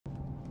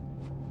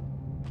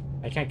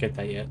I can't get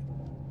that yet.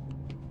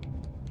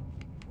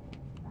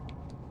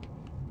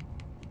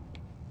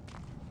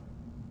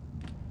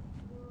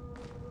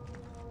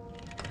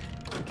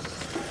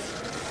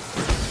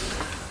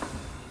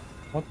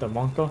 What the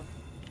monko?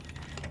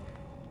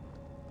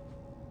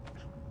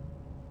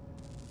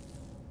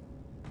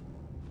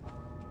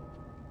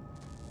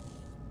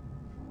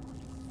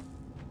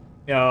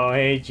 Yo,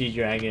 hey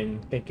G-Dragon.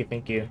 Thank you,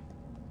 thank you.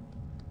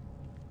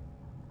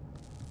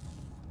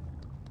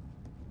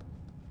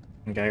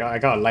 Okay, I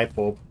got a light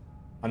bulb.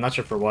 I'm not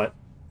sure for what.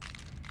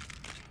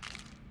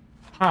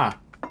 Huh.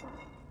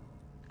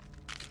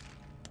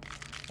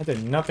 I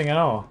did nothing at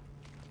all.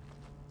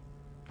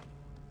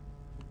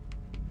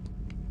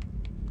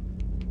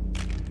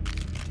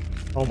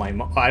 Oh my,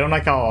 I don't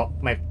like how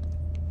my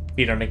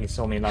feet are making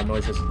so many loud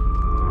noises.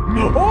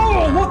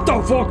 Oh, what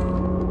the fuck?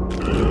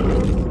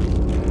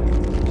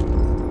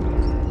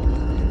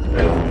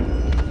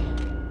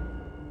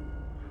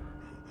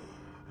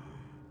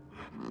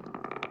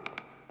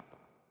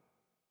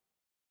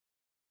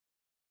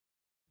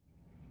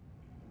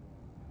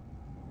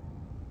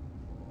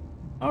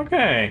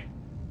 Okay.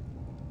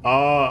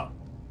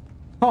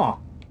 Huh.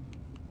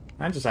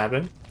 That just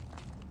happened.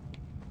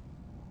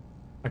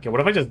 Okay,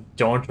 what if I just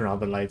don't turn off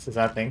the lights? Is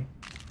that a thing?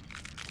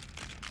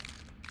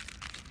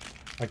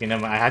 Okay,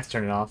 never mind. I had to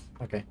turn it off.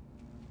 Okay.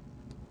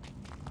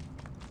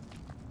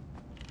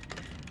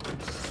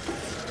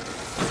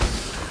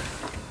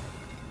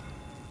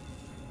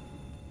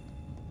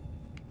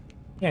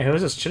 Yeah, he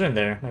was just chilling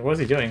there. Like, what was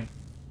he doing?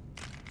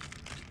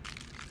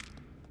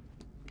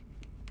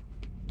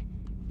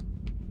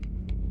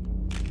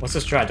 What's the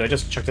strat? Do I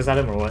just chuck this at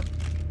him or what?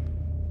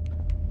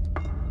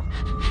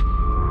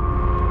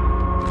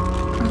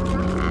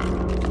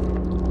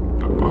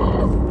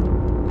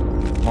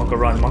 Monka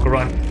run, Monka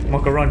run,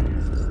 Monka run.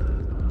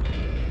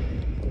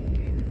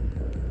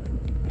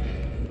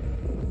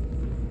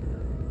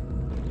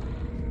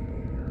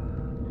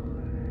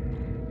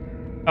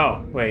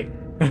 Oh, wait.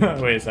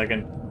 Wait a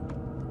second.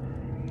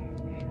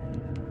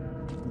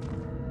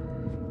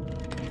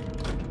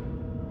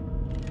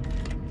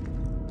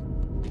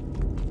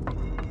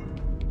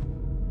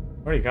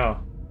 Where'd he go?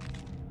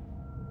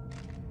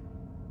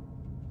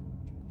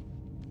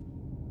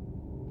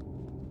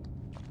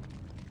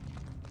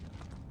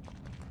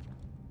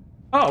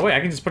 Oh, wait, I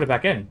can just put it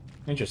back in.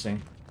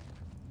 Interesting.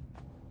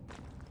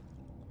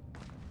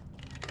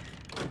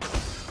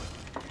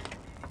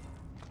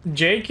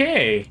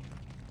 JK!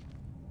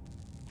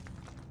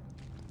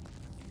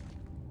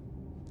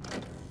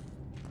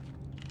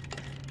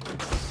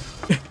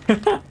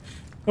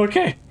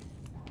 Okay.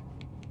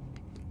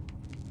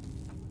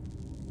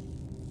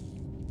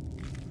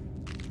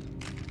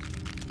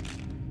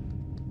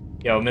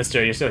 Yo,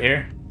 mister, you still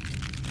here?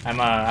 I'm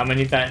gonna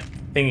need that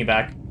thingy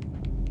back.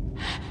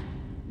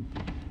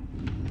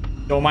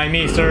 Don't mind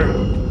me, sir.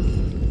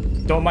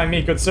 Don't mind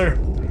me, good sir.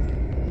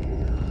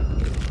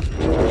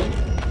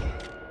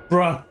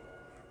 Bruh.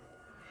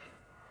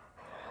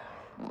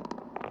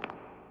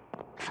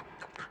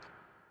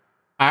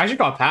 I actually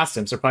got past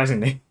him,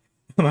 surprisingly.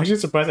 I'm actually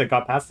surprised I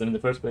got past him in the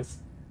first place.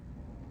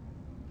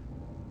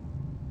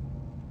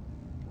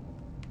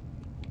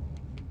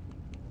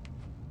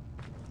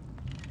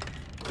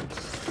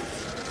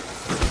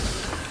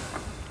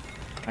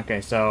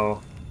 Okay,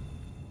 so...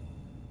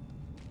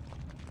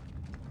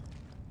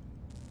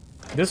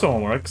 this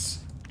one works.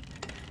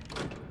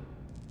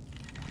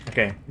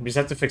 Okay, we just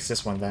have to fix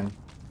this one then.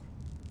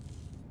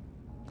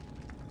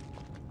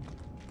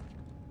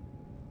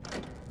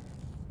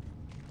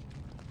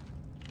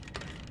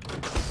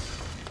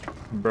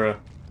 Bruh.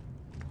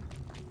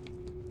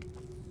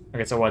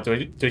 Okay, so what? Do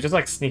we just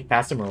like sneak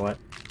past him or what?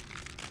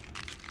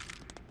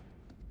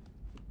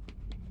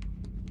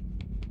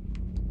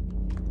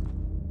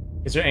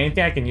 Is there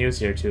anything I can use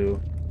here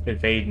to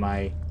evade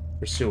my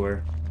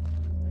pursuer?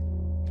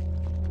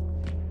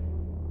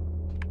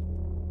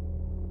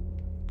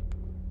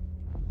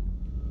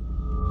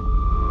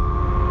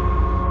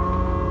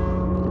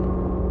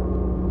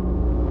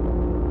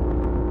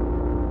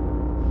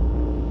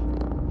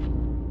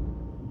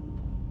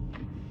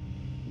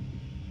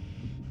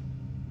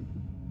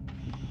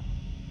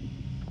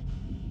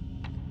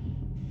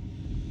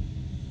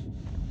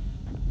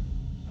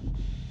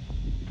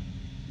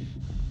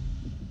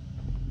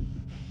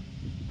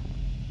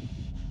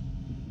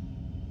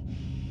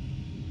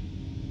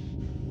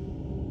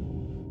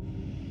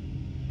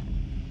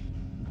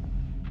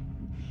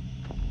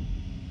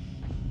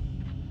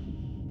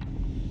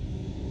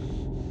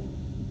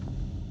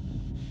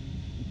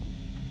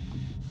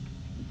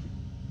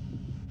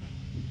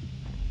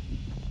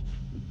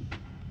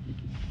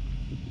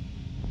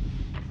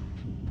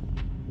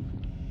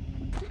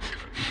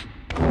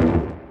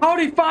 How'd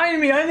he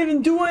find me? I didn't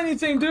even do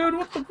anything, dude.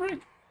 What the frick?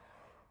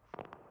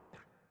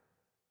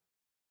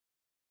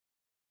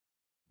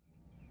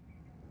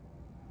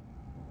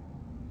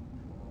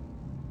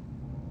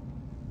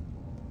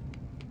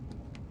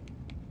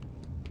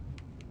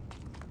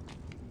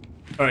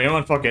 Alright, you know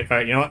what? Fuck it.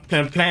 Alright, you know what?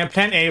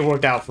 Plan A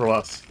worked out for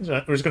us.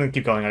 We're just gonna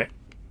keep going, alright?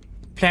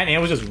 plan A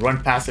was just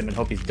run past him and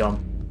hope he's dumb.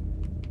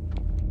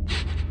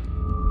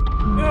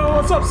 Yo,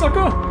 what's up,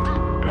 sucker?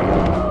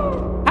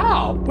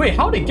 How? Wait,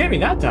 how did it get me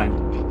that time?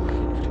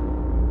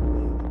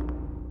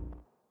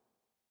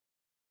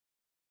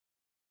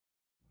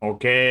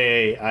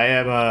 Okay, I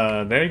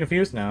am very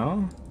confused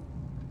now.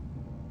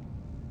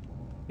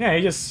 Yeah,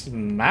 he just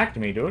smacked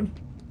me, dude.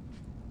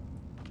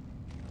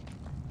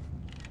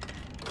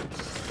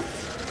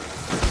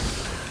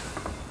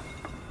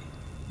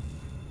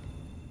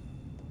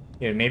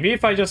 Yeah, maybe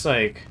if I just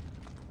like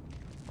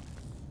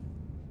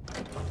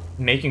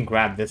make him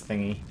grab this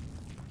thingy.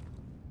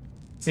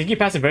 Sneaky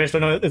pass is very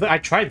slow. No, I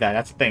tried that.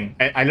 That's the thing.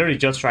 I literally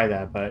just tried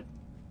that, but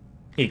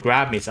he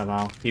grabbed me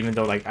somehow, even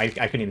though like I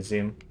couldn't even see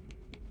him.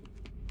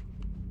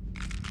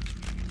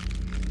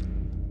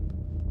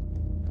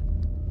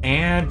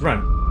 And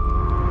run.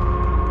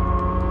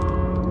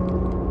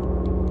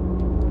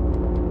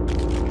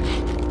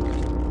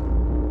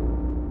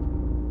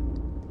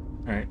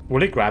 All right.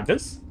 Will it grab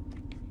this?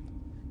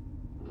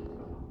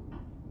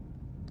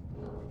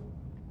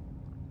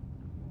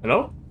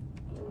 Hello?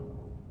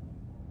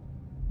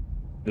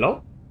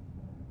 Hello?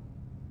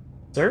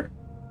 Sir?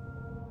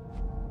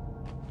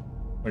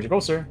 Where'd you go,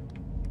 sir?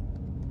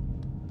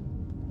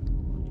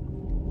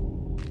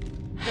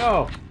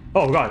 No!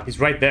 Oh god, he's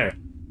right there.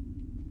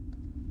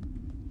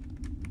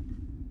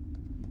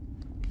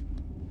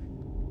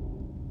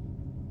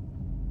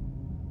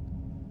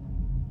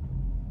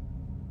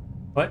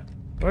 What?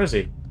 Where is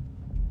he?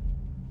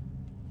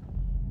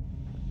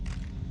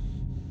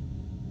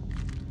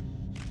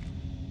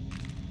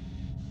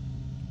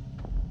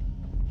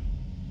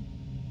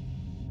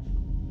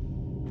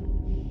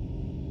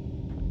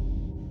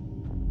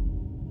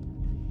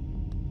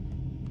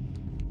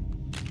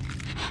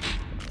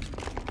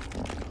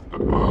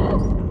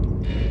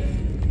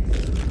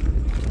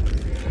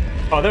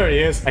 Oh, there he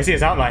is. I see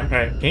his outline. All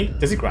right.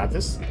 Does he grab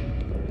this?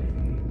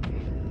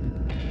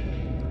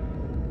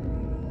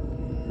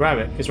 Grab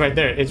it. It's right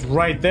there. It's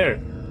right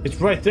there. It's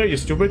right there, you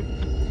stupid.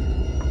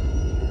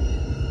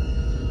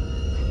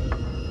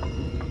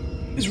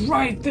 It's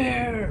right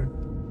there.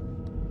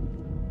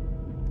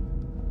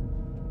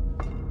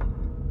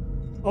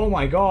 Oh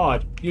my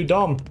god. You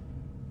dumb.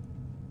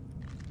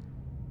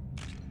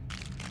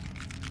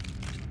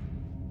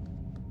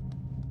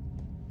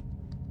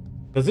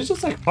 Does it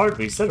just like hard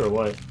reset or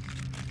what?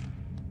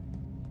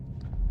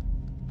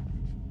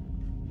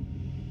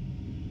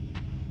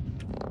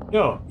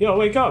 Yo,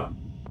 wake up!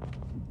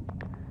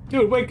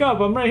 Dude, wake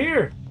up! I'm right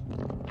here!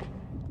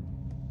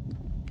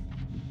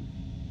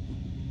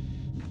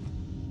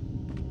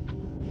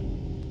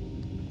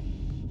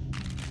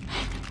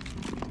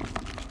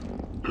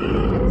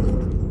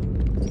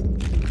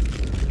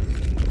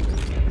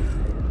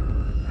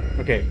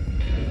 Okay.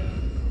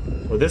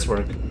 Will this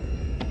work?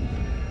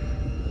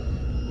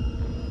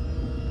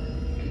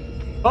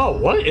 Oh,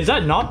 what? Is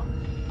that not?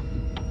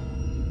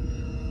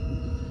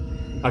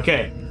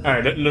 Okay.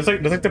 Alright, looks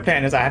like the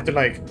plan is I have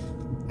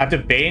to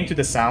bay into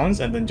the sounds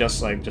and then just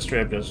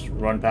straight up just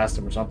run past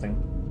them or something.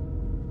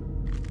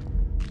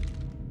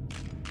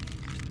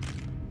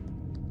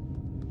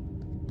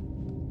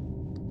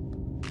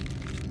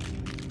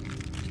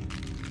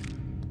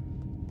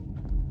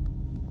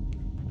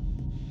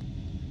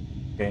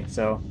 Okay,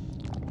 so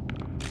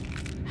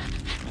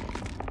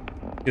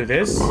do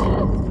this.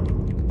 And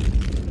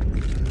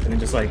then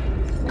just like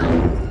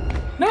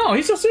no,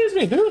 he still sees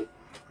me, dude!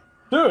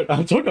 Dude,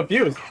 I'm so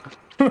confused.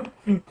 What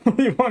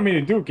do you want me to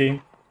do, King?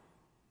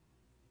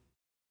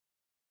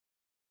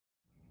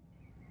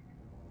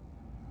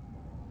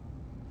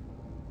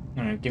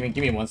 Alright, give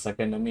me 1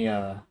 second. Let me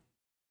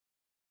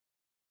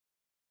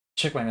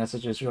check my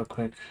messages real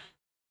quick.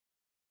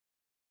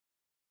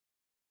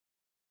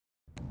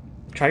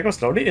 Try to go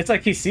slowly? It's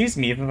like he sees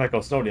me even if I go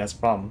slowly, that's the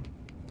problem.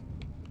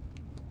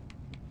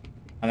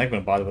 I'm not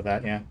gonna bother with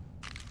that, yeah.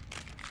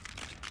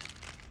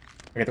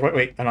 Okay,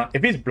 wait, hold on.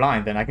 If he's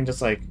blind, then I can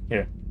just like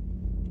here.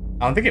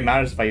 I don't think it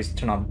matters if I use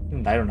turn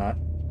on light or not.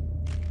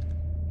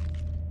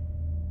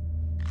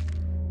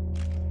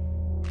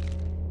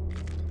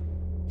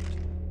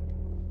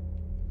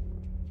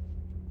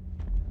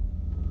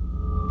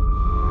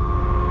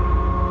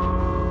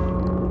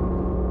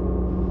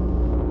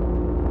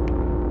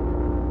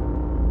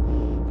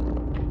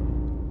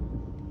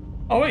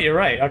 Oh wait, you're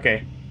right.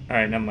 Okay. All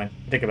right, never mind.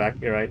 Take it back.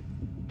 You're right.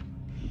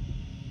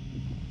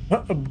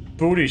 A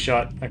booty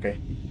shot. Okay.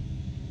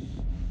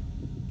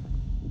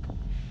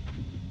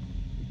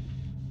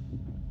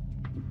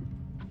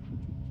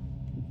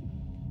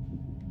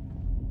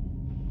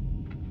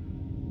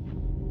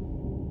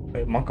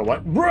 Wait, Monka,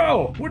 what?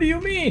 Bro, what do you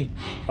mean?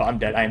 Oh, I'm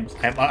dead.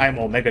 I'm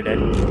Omega dead.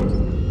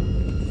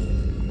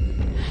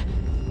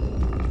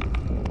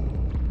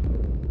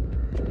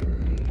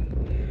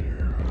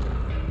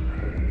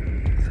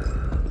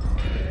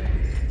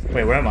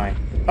 Wait, where am I?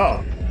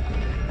 Oh.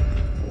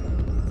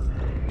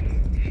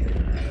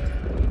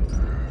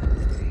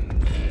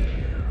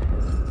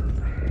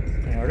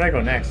 Where do I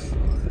go next?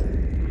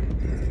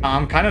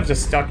 I'm kind of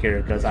just stuck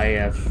here because I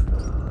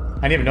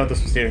didn't even know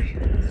this was here.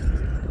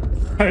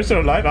 I'm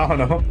still alive? I don't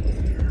know.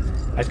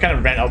 I just kind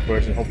of ran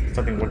upwards and hope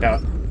something worked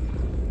out.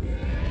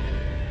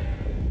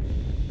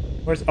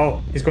 Where's...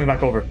 Oh, he's going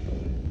back over.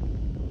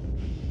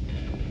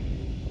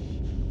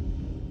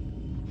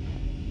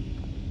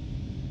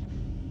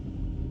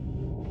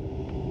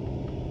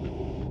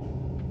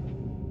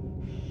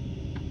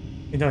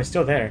 You know, he's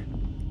still there.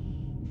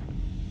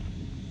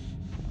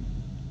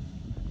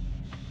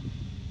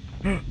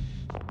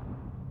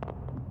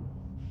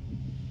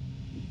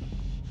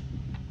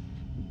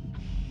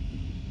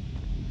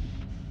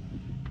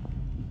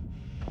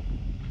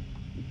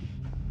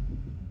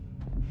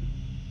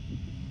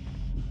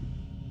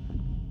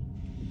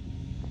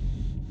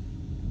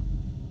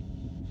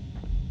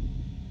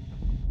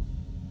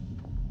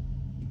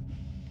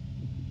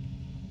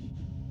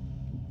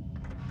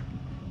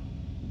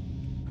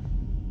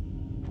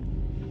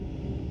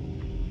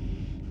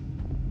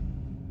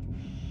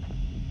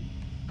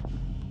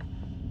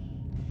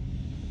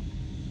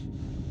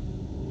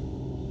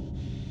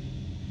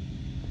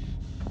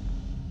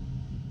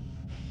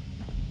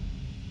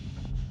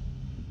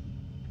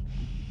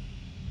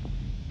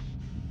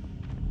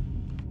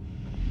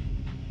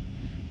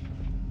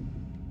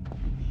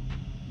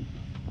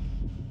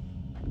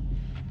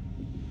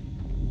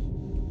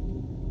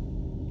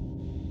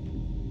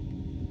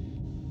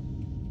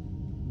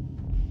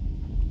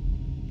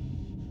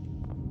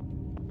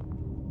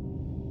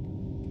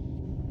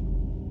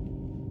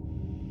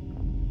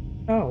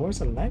 Oh, where's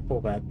the light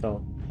bulb at,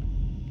 though?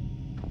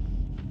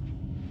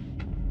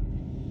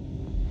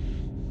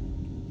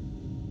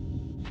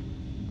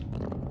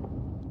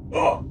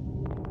 Oh!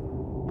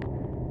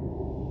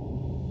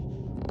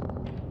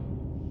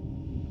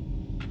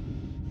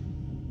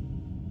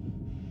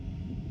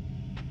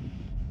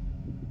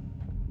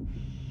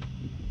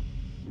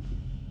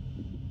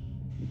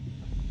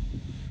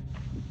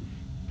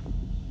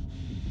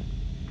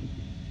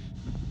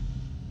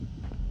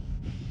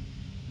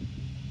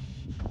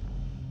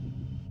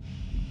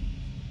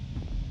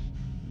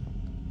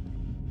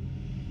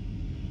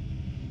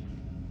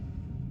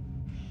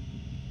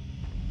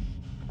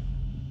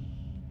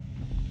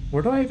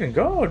 Where do I even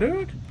go,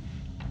 dude?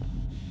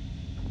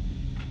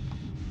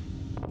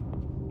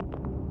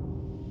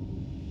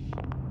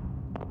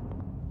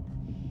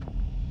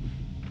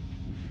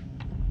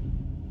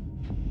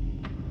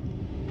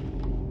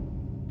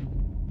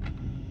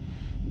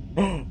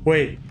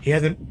 Wait, he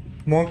hasn't...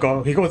 Won't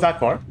go. He goes that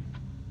far?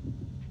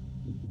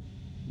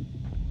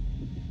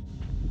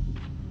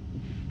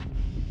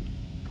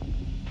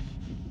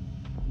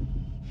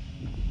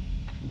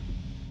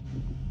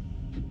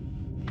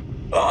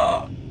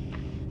 Ah!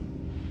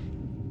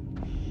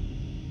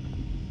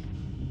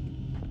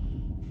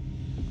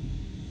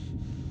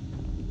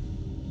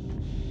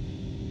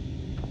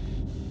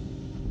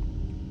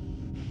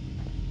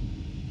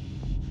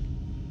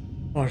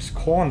 Oh, there's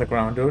coal on the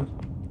ground, dude.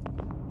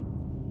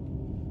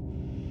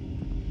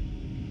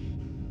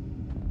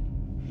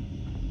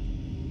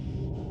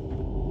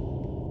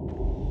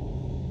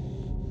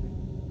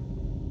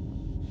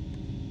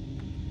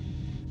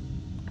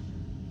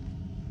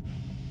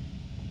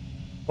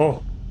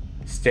 Oh,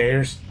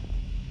 stairs.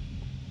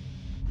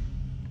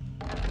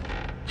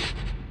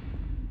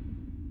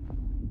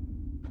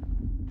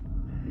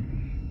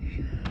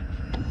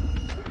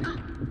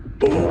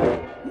 Oh,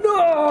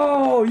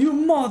 no, you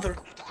mother...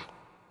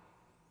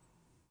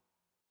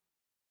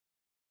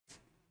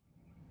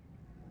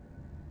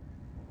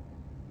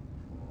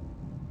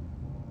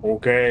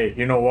 Okay,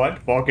 you know what?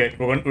 Fuck it.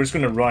 We're just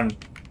gonna run.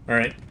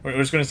 Alright, we're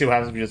just gonna see what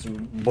happens if we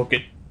just book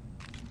it.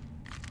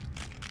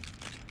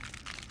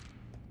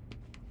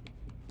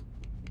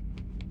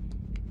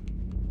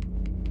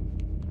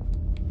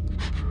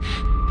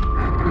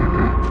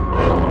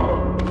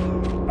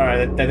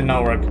 Alright, that did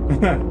not work.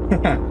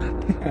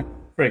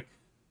 Frick.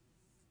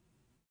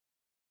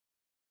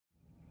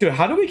 Dude,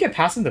 how did we get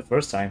past him the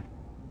first time?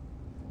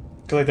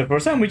 Cause like the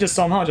first time we just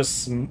somehow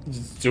just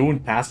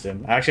zoomed past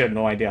him. I actually have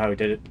no idea how we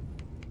did it.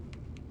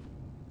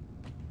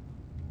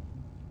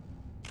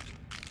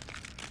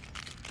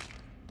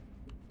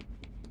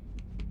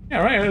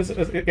 Yeah,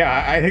 right.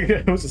 Yeah, I think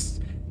it was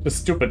just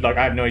stupid. Like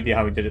I have no idea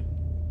how we did it.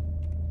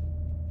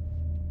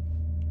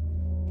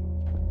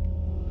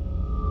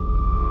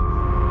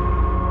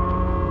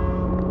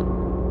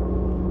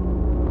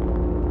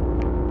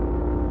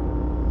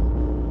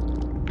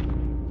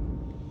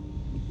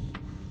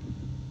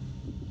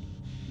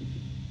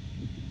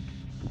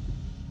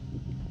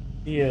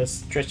 Yes,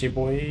 stretchy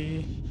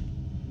boy.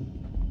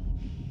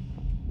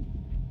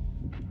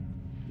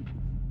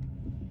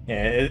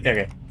 Yeah,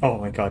 okay. Oh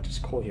my god, there's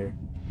coal here.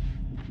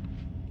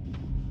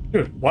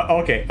 Dude, what?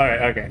 Okay,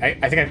 alright, okay.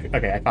 I think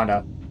okay, I found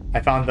out.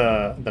 I found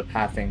the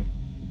path thing.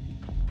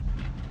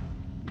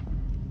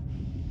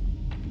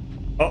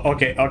 Oh,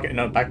 okay, okay.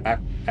 No, back.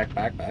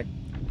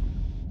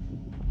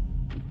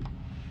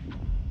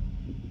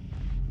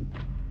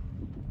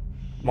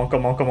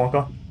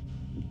 Monka.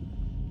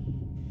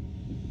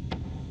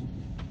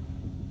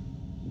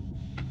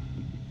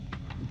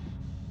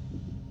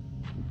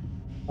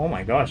 Oh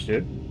my gosh,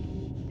 dude.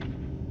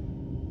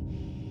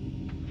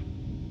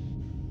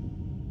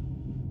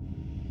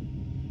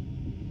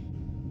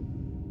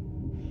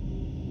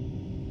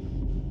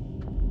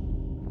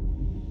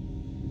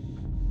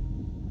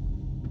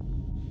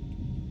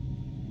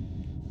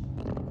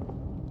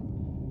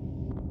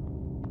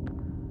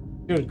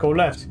 Dude, go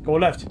left. Go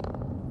left.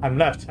 I'm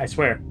left, I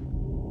swear.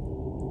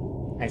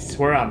 I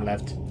swear I'm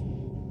left.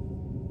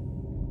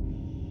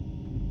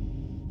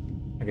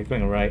 Okay,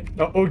 going right.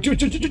 Oh, oh,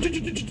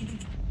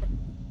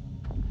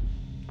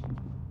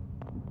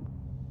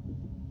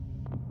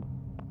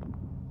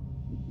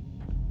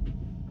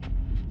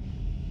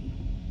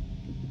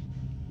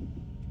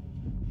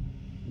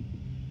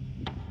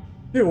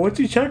 Dude, what's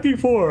he checking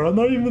for? I'm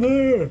not even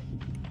there.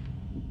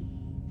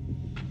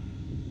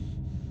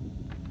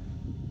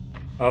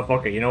 Oh,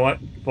 fuck it. You know what?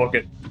 Fuck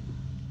it.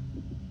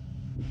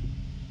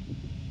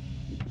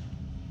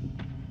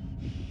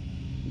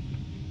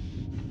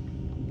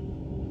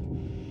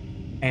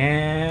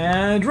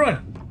 And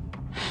run.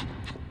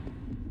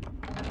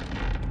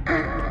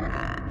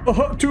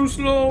 Oh, too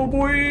slow,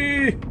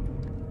 boy.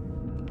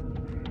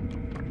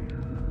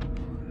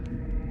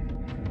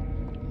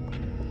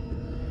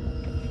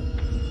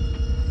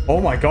 Oh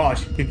my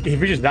gosh, he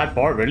reaches that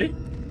far, really?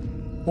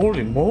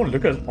 Holy moly,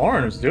 look at his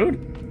arms,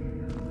 dude.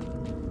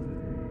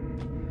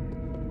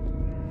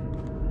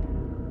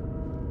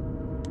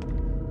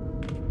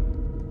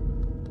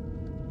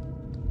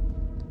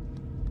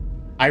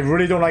 I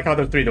really don't like how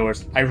there's 3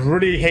 doors. I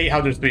really hate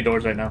how there's 3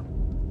 doors right now.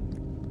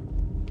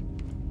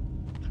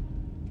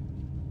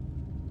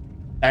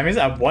 That means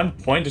at one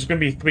point there's gonna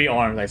be 3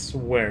 arms, I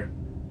swear.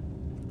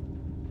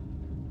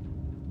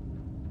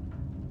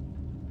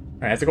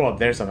 Alright, I have to go up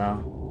there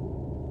somehow.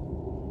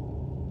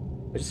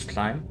 I just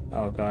climb?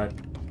 Oh god.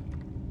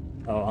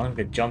 Oh, I'm gonna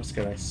get jump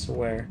scared, I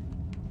swear.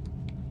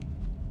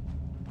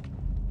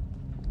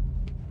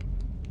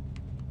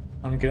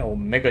 I'm gonna get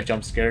omega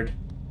jump scared.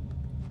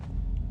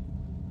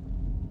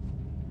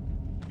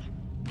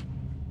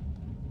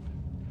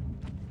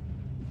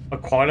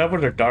 Aqua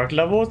levels or dark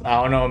levels?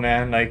 I don't know,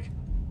 man. Like,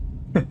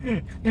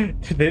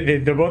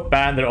 they're both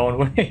bad in their own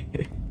way.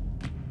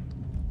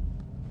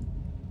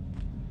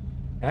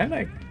 Can I,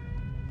 like...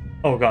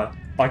 Oh god.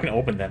 Oh, I can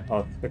open them.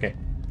 Oh, okay.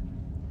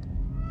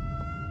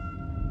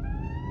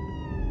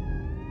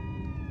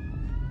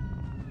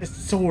 It's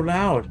so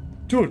loud.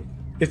 Dude,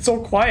 it's so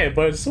quiet,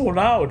 but it's so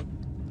loud.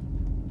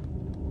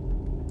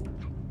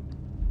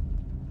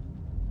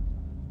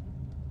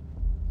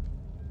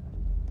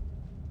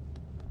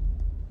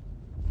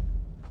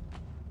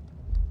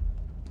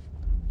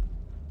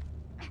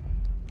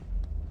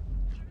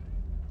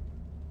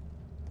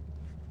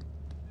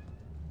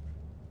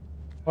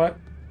 What?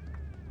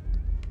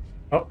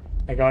 Oh,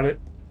 I got it.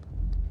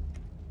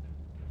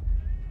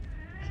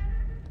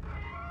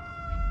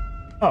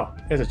 Oh,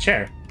 there's a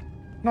chair.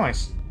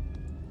 Nice.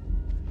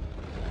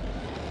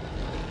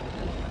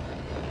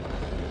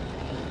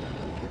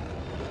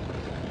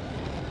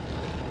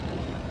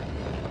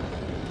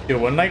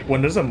 Dude,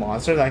 when there's a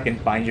monster that can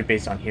find you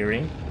based on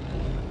hearing,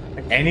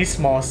 like any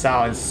small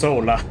sound is so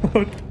loud.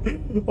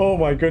 Oh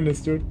my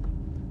goodness, dude.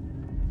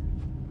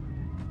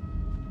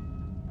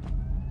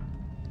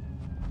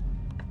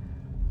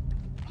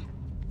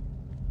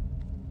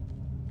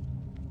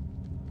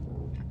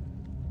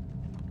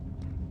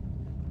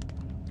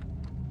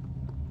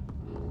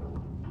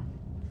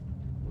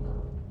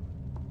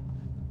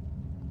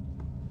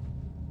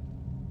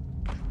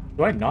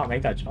 Do I not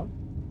make that jump?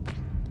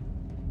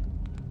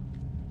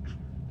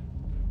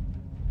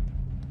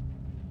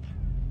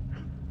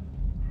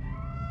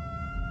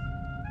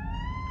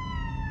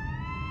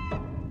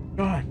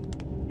 God,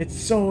 it's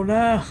so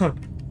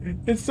loud.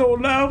 It's so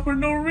loud for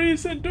no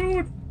reason,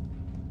 dude.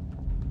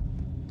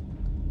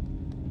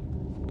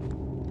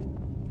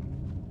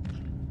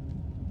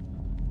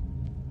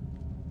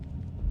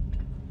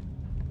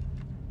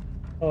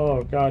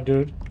 Oh god,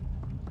 dude.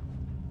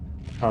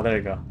 Oh, there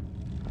you go.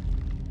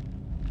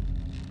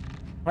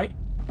 Right.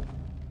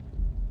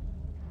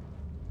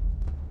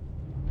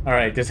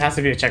 Alright, this has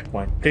to be a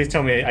checkpoint. Please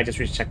tell me I just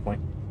reached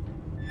checkpoint.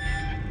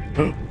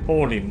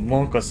 Holy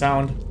monka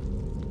sound.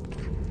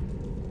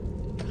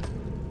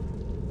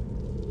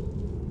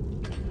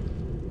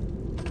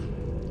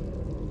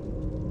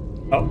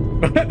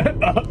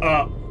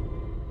 Oh.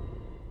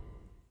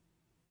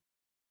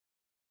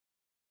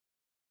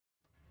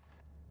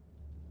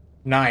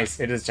 Nice,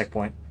 it is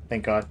checkpoint.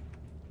 Thank God.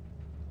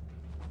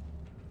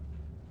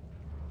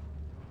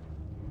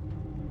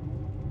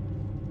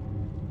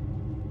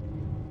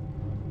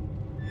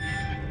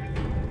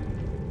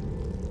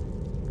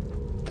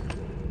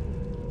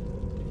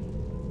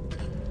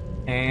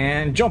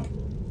 And jump.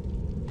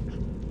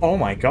 Oh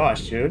my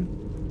gosh, dude.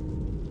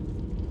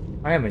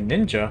 I am a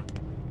ninja.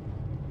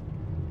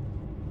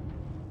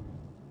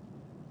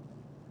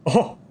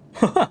 Oh,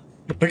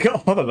 look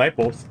at all the light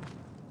bulbs.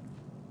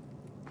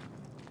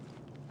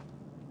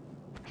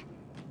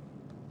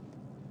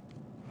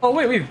 Oh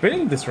wait, we've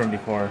been in this room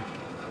before.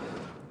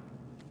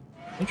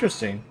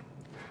 Interesting.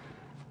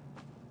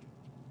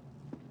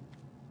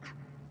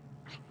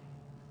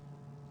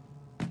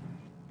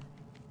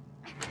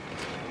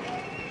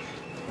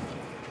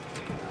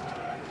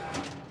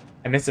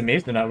 I missed the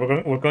maze tonight.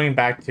 We're going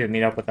back to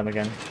meet up with them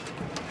again.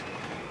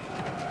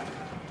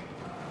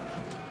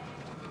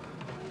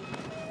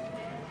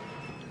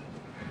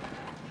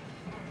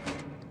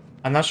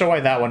 I'm not sure why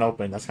that one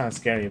opened. That's kind of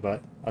scary,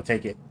 but I'll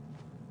take it.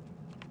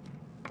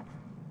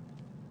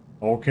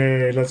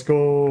 Okay, let's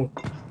go.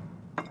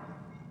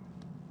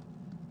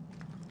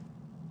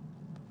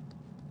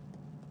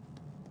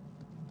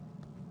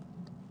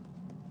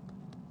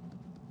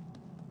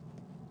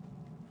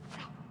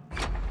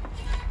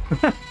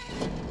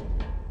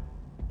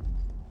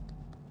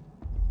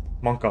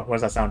 Monka, what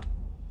does that sound?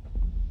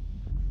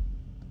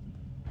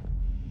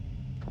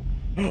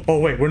 Oh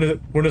wait, we're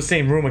in the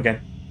same room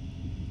again.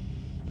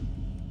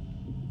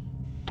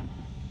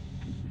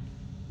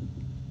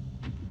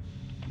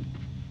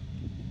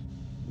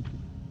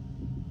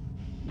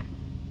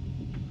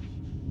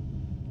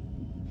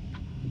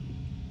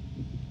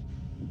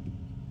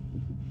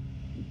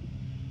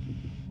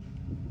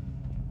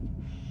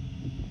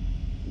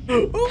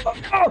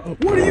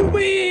 What do you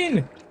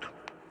mean?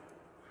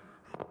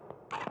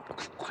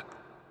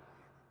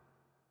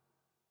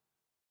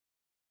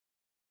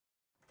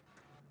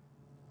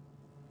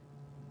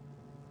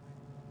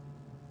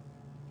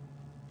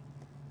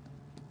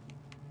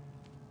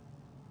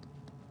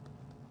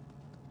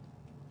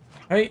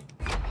 Hey.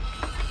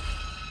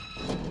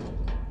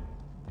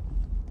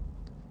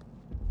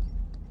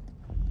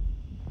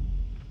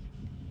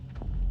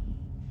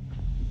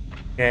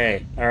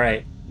 Okay,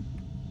 alright.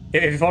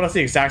 If you follow the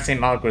exact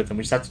same algorithm,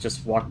 we just have to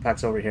just walk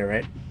past over here,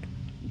 right?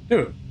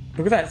 Dude,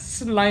 look at that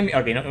slimy...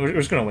 Okay, no, we're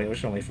just gonna wait. We're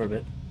just gonna wait for a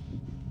bit.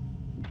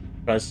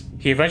 Because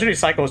he eventually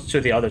cycles to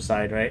the other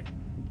side, right?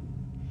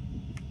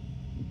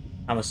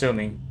 I'm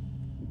assuming.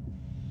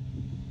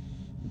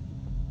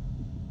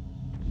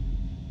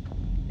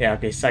 Yeah,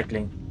 okay,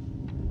 cycling.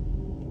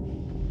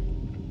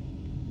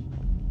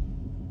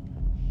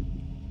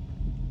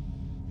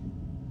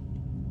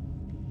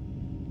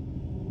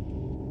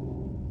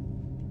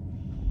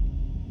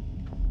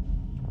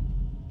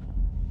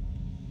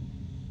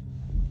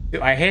 Dude,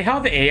 I hate how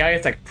the AI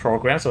is like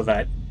programmed so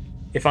that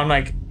if I'm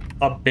like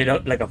a bit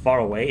of, like a far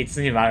away, it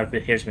doesn't even matter if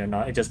it hears me or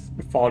not. It just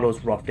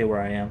follows roughly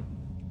where I am.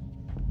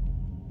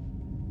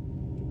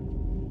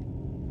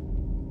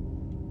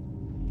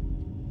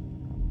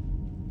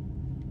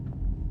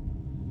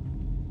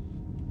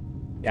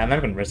 Yeah, I'm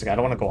not gonna risk it. I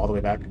don't want to go all the way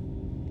back.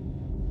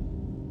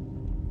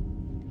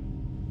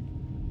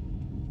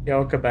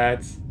 Yo,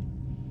 Kabats.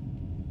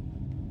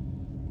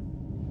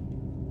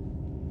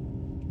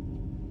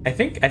 I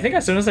think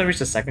as soon as I reach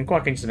the second core, I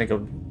can just make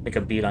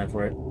a beeline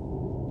for it.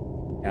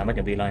 Yeah, I'll make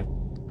a beeline.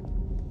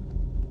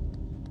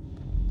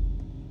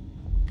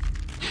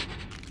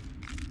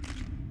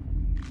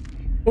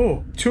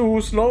 Oh, too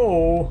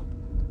slow.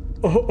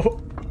 Oh.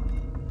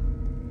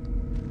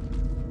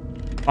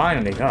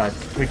 Finally, God,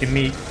 we can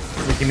meet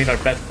our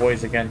best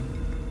boys again.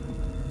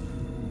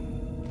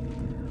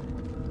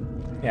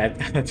 Yeah,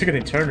 it took an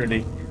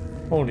eternity.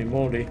 Holy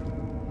moly.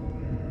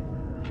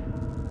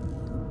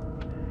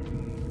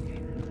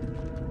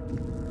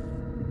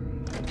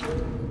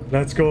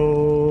 Let's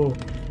go.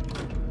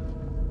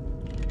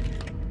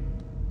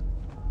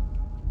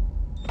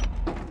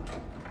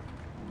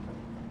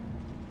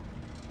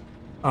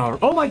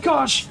 Oh my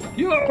gosh!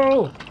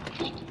 Yo!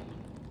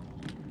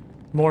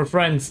 More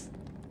friends.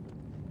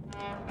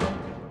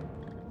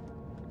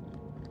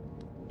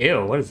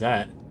 Ew, what is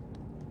that?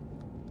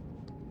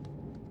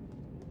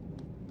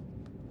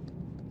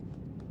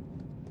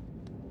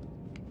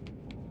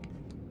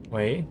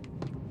 Wait.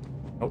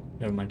 Oh,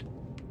 never mind.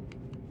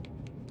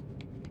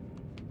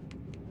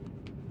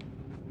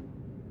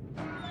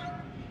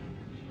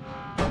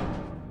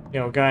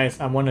 Yo, guys,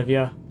 I'm one of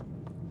ya.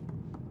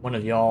 One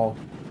of y'all.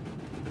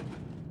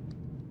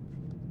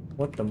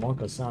 What the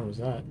monka sound was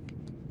that?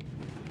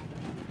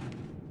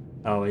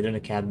 Oh, wait, they're in a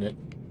cabinet.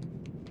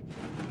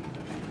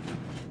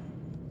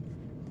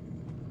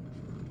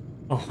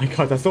 Oh my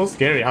god, that's so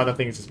scary how that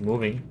thing is just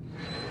moving.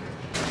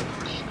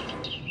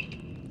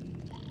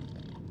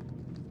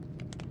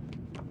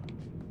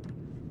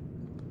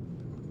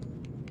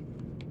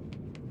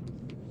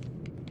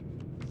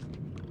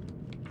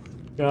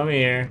 Come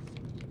here.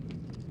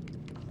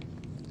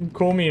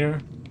 Come here.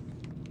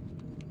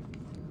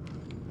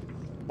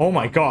 Oh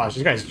my gosh,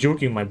 this guy's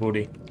juking my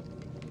booty.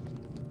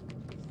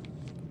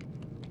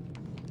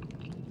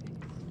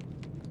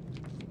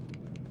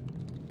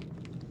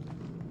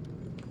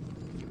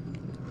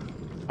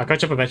 I'll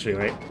catch up eventually,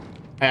 right?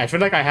 I feel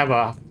like I have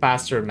a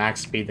faster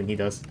max speed than he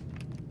does.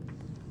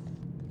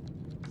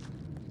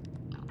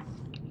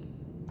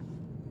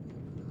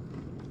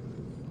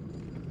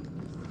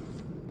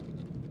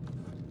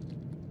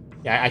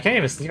 Yeah, I can't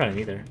even sneak on him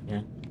either.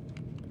 Yeah.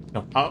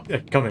 No, come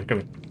here, come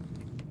here.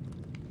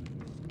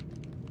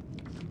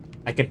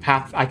 I can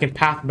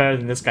path better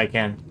than this guy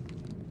can.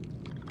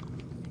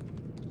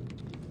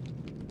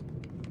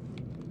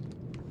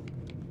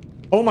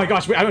 Oh my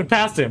gosh, wait, I went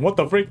past him. What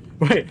the freak?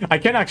 Wait, I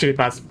can actually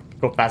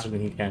go faster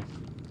than he can.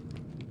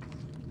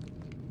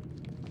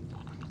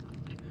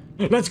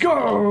 Let's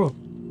go!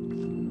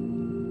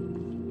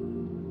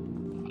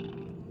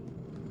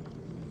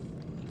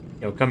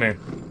 Yo, come here.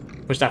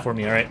 Push that for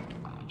me, alright?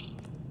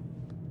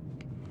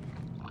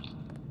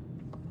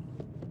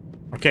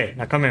 Okay,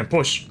 now come here and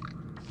push.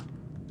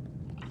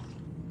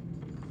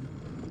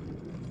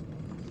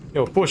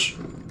 Yo, push.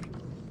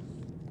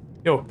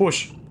 Yo,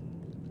 push.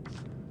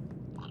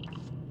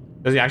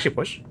 Does he actually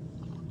push?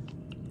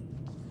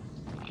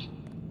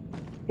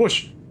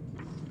 Push.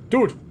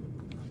 Dude.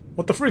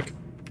 What the freak?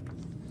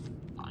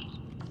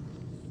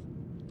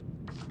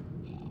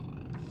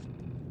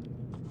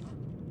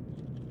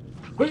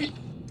 Wait.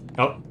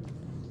 Oh.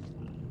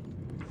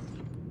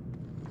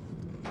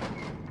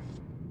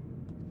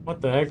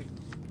 What the heck?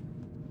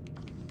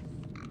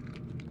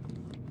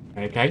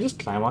 Alright, can I just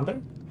climb on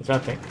there? Is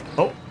that a thing?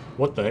 Oh,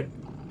 what the heck?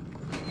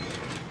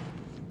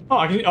 Oh,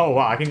 I can. Oh,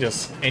 wow, I can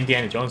just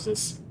Indiana Jones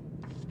this.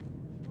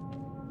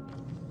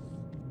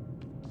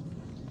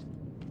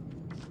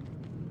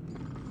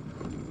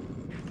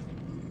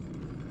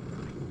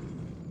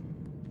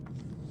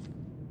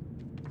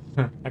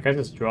 That guy's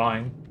just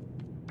drawing.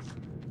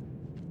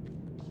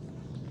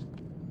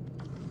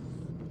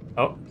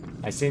 Oh,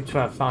 I seem to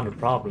have found a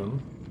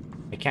problem.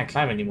 I can't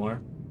climb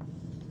anymore.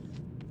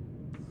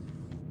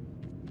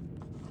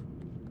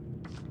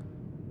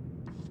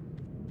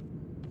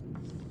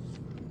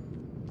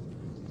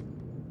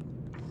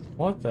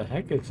 What the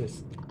heck is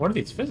this? What are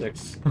these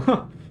physics?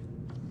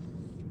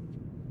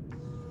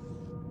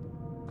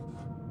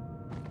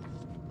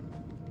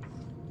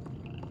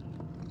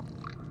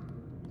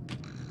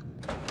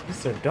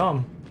 These are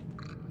dumb.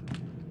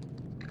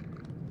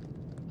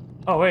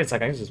 Oh, wait a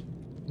second. I can just...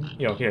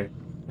 Yo, here.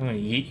 I'm gonna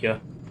yeet ya.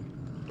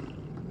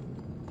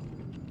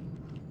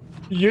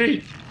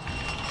 Yeet!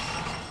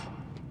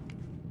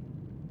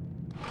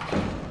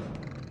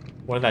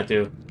 What did that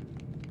do?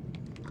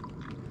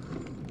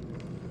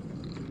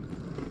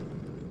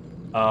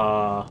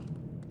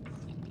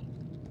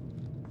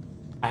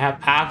 I have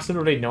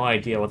absolutely no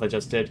idea what I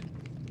just did.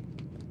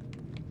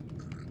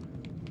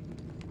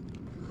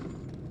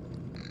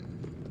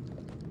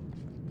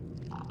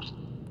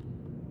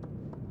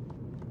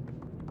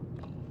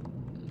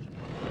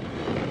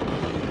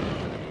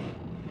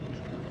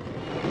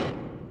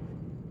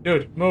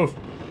 Dude, move.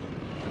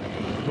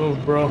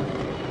 Move, bro.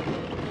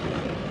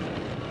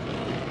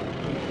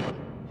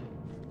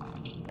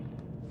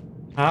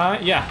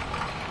 Yeah.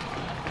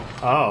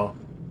 Oh.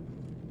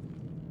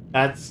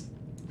 That's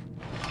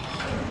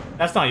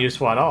not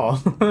useful at all.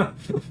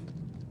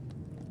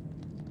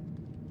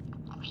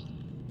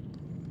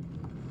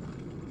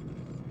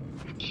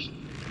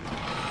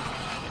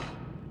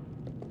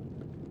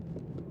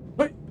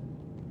 What?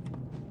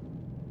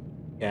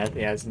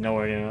 Yeah, it's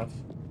nowhere near enough.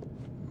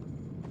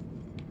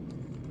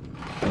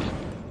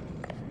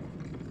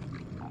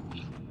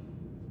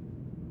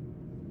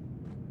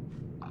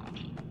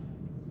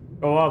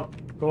 Go up.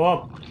 Go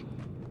up.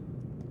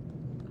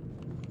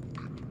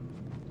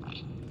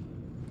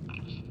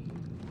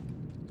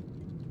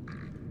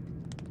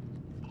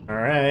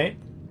 Alright.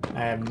 I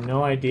have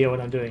no idea what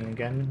I'm doing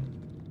again.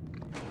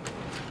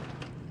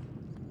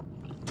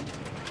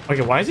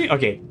 Okay, why is he...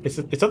 Okay, is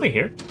something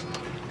here?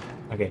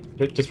 Okay,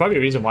 there's probably a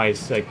reason why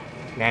he's, like,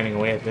 landing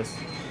away at this.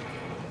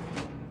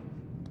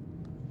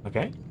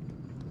 Okay.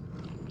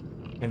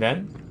 And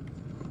then?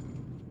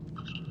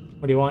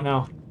 What do you want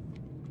now?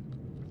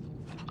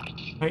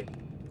 Wait.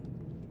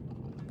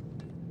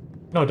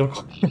 No, don't...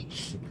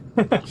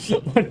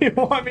 What do you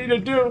want me to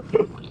do?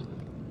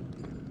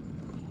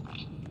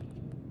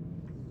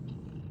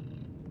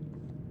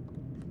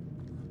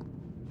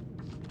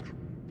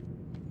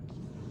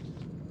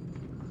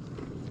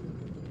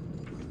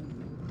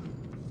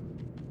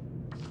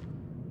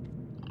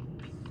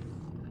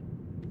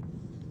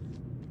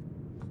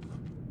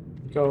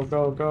 Go,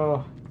 go,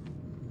 go.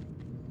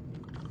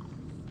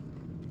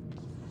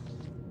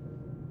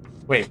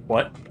 Wait,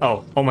 what?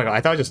 Oh, oh my god, I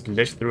thought I just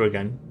glitched through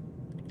again.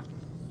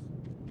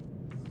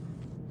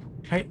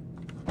 Hey.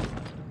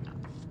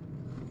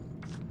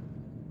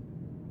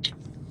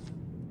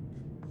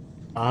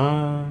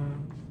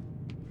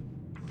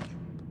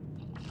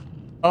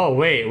 Oh,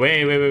 wait.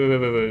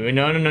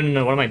 No,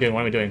 no. What am I doing?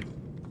 What am I doing?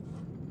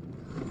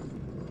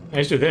 I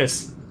just do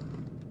this.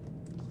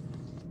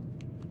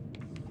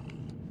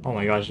 Oh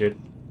my gosh, dude.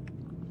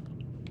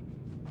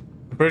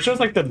 I'm pretty sure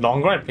it's like the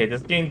longer I play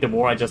this game, the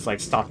more I just like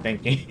stop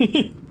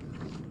thinking.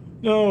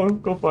 No,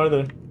 go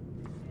farther.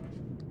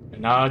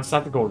 And now I just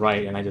have to go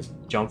right and I just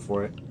jump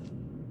for it.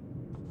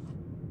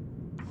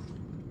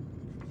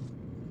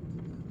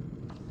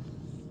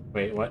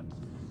 Wait, what?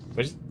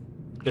 There's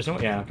no...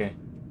 Yeah, okay.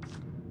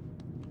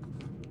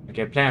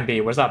 Okay, plan B.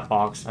 Where's that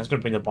box? I'm just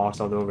gonna bring the box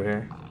all the way over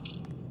here.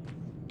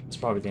 That's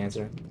probably the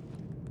answer.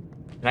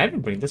 Can I even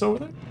bring this over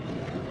there?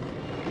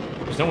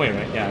 There's no way,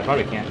 right? Yeah, I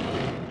probably can't.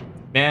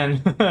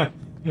 Man.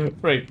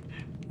 Freak.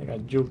 I got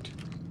juked.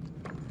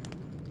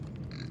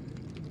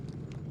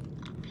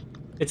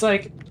 It's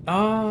like,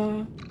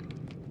 okay.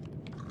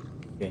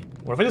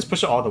 What if I just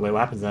push it all the way? What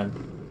happens then?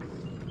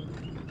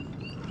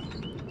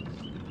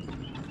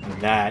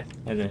 And that.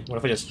 And then, what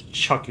if I just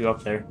chuck you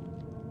up there?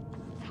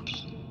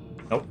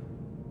 Nope.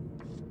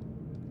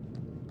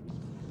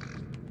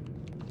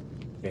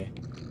 Okay.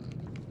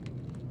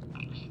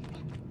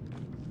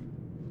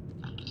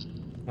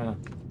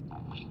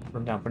 Put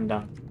him down, put him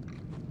down.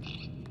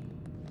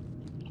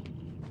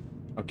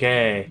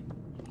 Okay.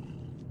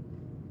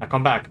 Now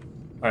come back.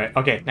 Alright,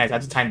 okay, nice. I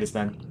have to time this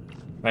then.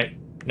 Right?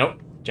 Nope.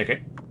 Check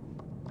it.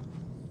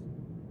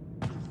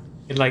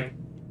 It like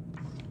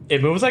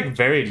it moves like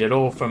very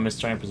little from its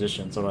starting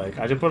position, so like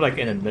I just put like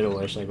in the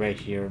middle-ish, like right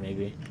here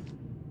maybe.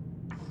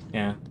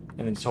 Yeah.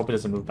 And then just hope it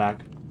doesn't move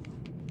back.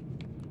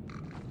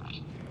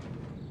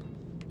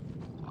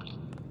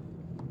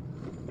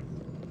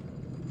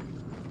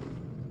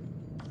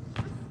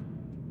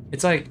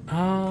 It's like,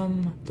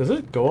 does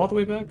it go all the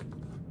way back?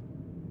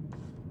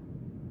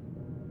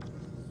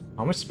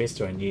 How much space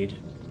do I need?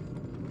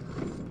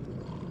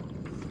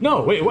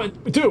 No, wait,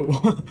 what? Dude!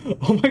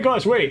 Oh my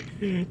gosh, wait!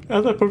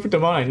 That's the perfect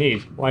amount I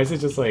need. Why is it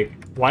just like...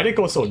 Why did it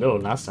go so low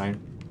last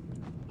time?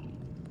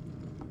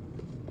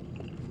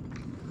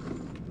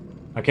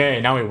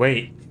 Okay, now we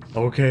wait.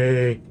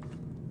 Okay.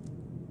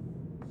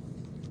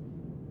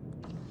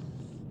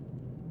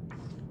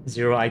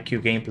 Zero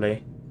IQ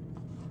gameplay.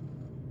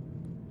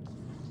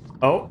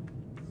 Oh.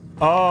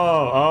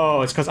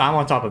 Oh, it's because I'm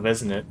on top of it,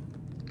 isn't it?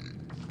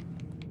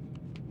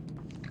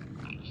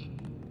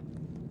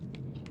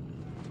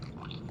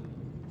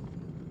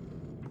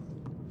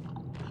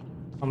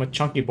 I'm a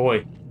chunky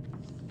boy.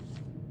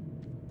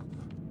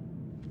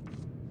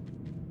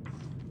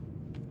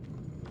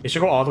 It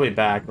should go all the way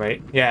back,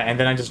 right? Yeah, and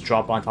then I just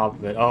drop on top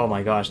of it. Oh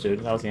my gosh, dude.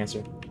 That was the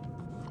answer.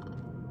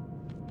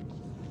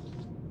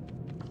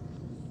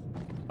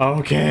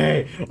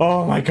 Okay.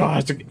 Oh my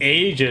gosh, it took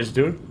ages,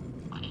 dude.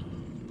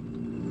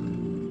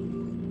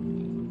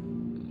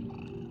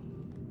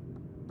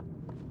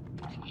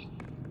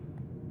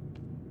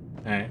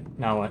 Alright,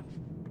 now what?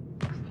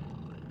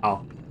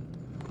 Oh.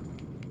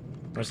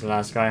 Where's the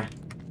last guy?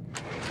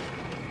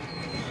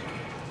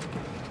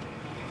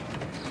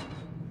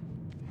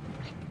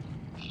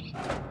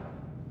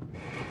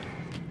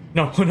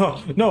 No,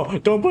 no, no,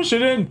 don't push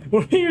it in!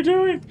 What are you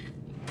doing?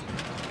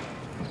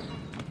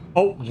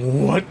 Oh,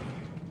 what?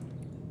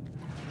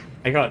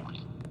 I got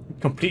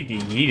completely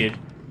yeeted.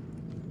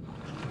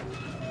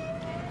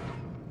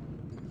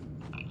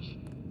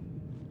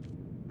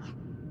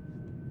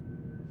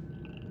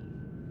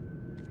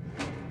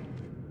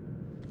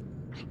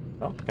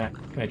 Oh, can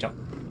I jump?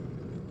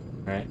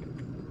 Alright.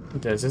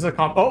 This is a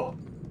comp. Oh!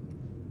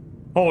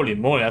 Holy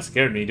moly, that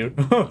scared me, dude.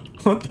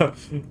 What the?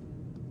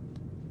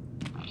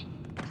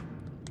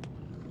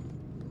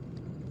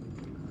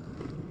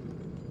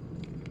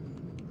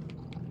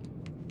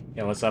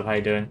 Yeah, what's up? How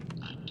you doing?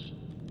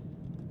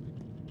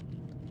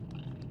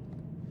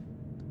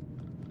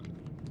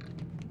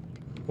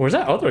 Where's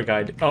that other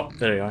guy? Oh,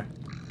 there you are.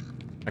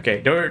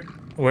 Okay,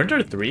 weren't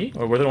there three?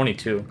 Or were there only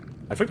two?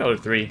 I think there were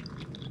three.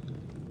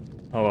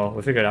 Oh well,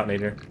 we'll figure it out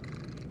later.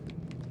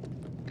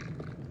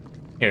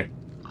 Here.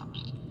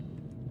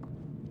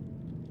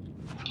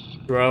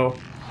 Throw.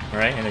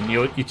 Alright, and then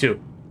you too.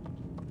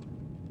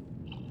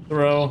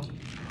 Throw.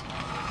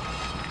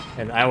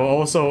 And I will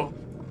also...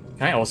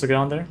 Can I also get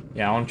on there?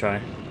 Yeah, I want to try.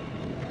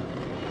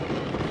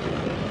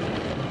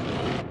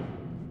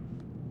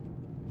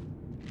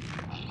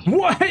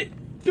 What?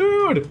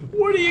 Dude,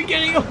 what are you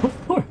getting off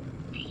for?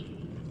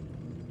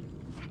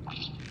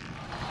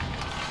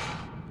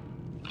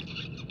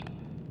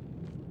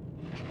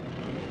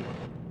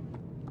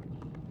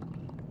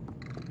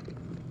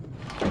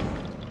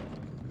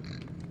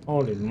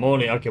 Holy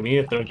moly. Okay, we need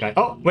a third guy.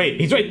 Oh, wait,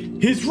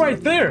 he's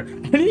right there. I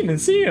didn't even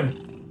see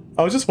him.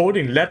 I was just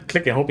holding left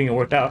click and hoping it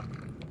worked out.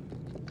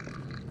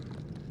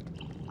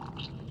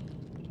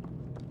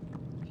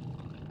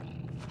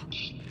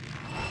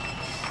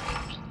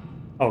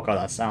 Oh god,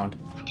 that sound.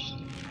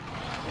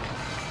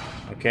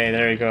 Okay,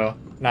 there you go.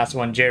 Last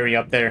one, Jerry,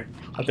 up there.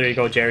 Up there you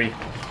go, Jerry.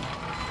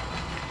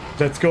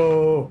 Let's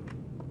go.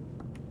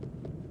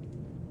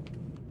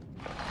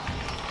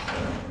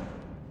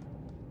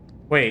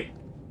 Wait.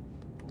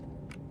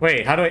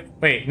 Wait, how do I...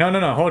 Wait, no,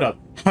 hold up.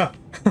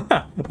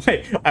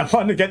 Wait, I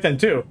want to get them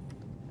too.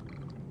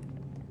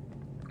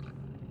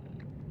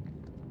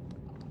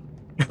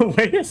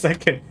 Wait a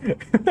second.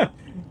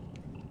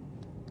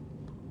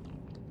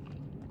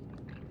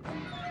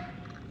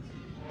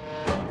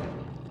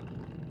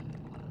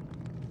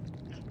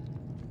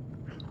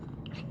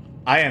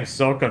 I am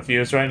so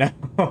confused right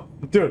now.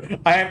 Dude,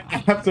 I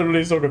am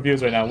absolutely so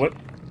confused right now. What?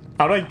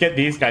 How do I get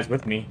these guys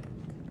with me?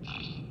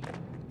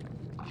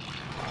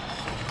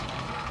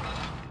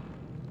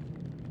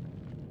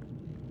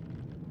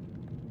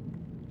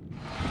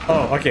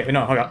 Oh, okay,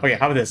 no, hold on. Okay,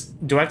 how about this?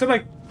 Do I have to,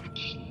 like...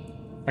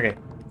 Okay.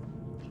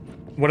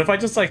 What if I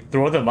just, like,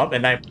 throw them up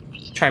and I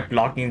try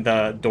blocking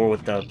the door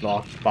with the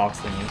box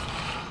thingy?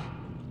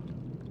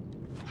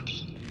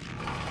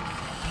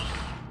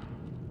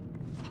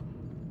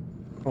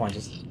 Come on,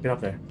 just get up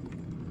there.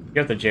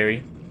 Get up there,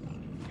 Jerry.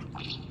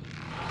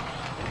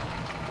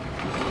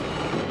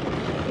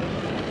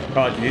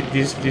 God,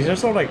 these are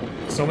so, like,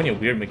 so many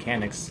weird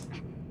mechanics.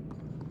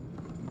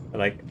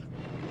 Like...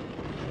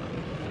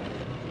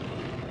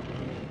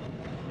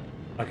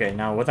 Okay,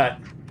 now would that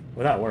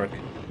work?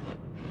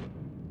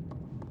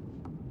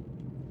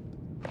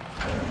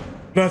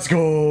 Let's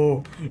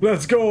go!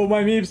 Let's go,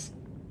 my meeps!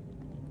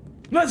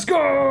 Let's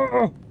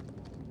go!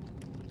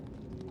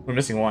 We're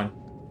missing one.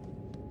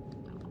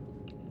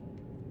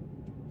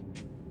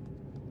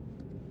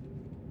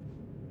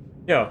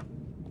 Yo.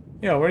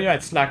 Yo, where you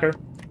at, slacker?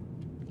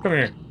 Come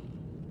here.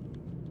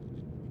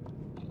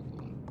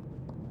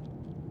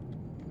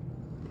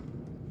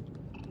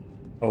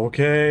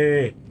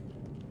 Okay.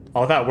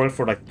 All that worked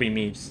for like 3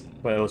 memes,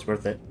 but it was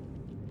worth it.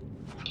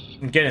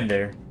 Get in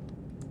there.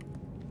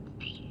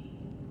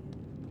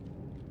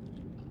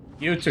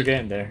 You two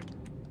get in there.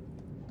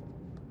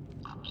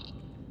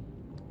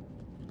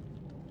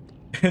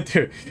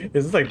 Dude,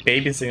 this is like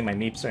babysitting my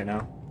meeps right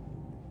now.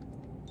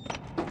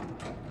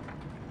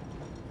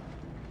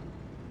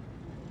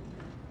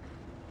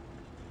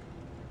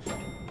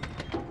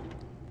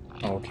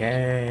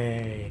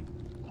 Okay.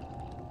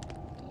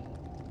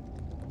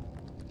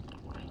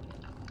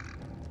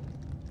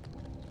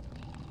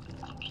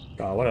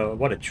 God,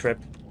 what a trip.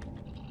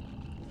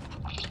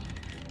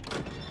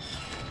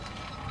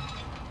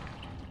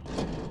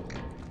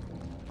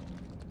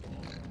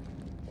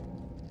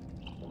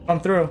 Come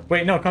through.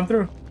 Wait, no, come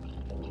through.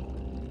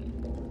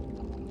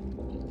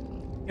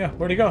 Yeah,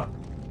 where'd he go?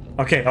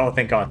 Okay, oh,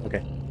 thank God.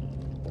 Okay.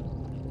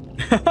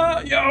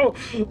 Yo!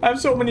 I have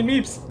so many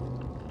meeps.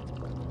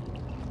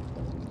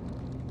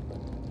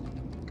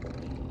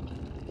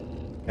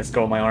 Let's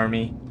go, my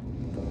army.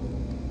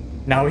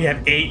 Now we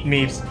have 8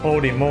 meeps.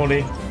 Holy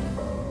moly.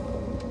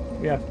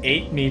 We have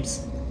 8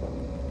 meeps.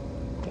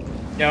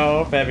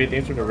 Yo, Fabby,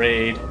 thanks for the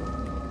raid.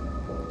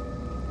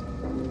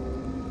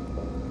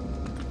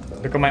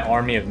 Look at my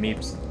army of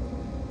meeps.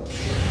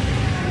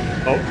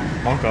 Oh,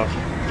 Monka.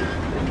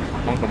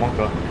 Monka,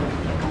 Monka.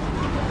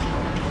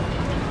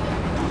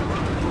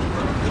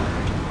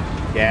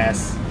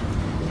 Yes.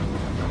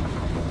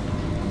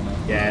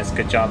 Yes,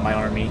 good job, my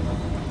army.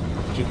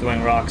 Keep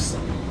throwing rocks.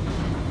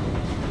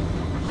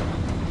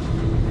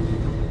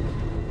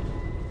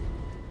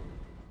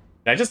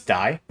 Did I just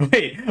die?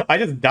 Wait, I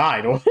just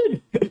died. What?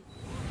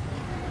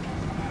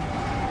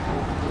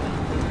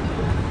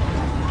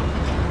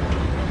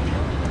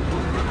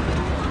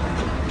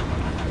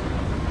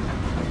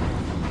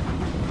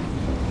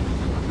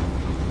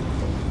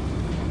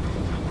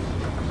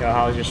 Yo,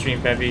 how's your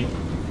stream, Peppy?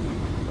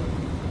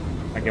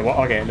 Okay,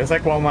 well, okay, looks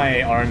like while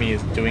my army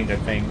is doing their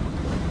thing,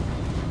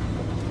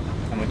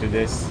 I'm gonna do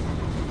this.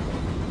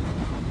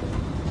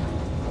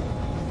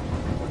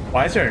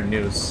 Why is there a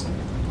noose?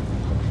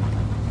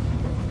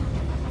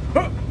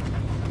 Huh!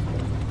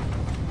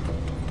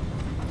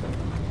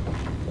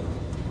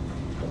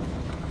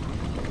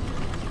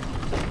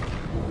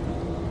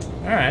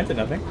 Alright, did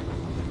nothing.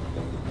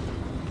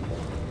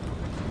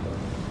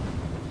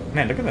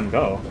 Man, look at them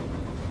go.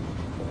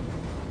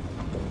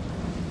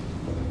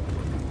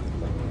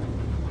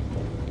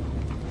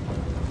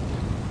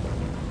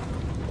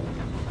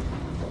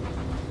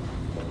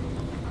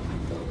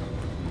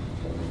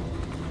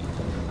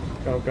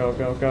 Go, go,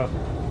 go, go.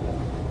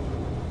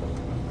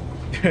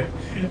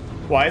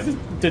 Why is it...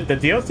 The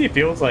DLC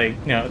feels like...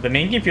 You know, the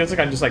main game feels like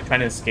I'm just like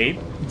trying to escape.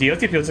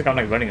 DLC feels like I'm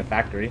like running a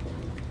factory.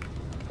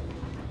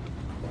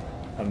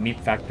 A meat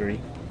factory.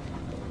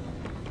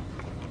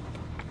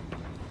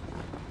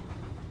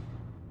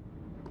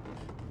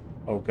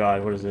 Oh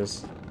god, what is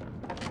this?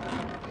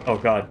 Oh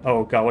god,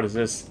 what is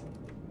this?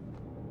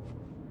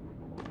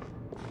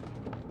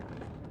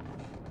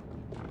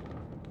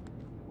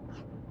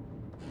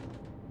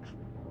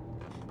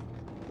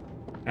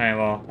 Alright,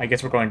 well, I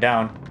guess we're going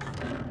down.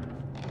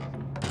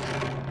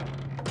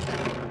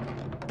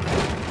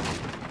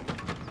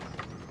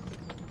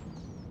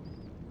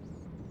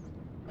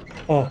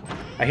 Oh,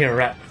 I hear a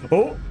rat.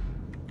 Oh!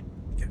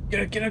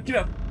 Get up, get up, get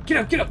up! Get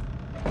up, get up!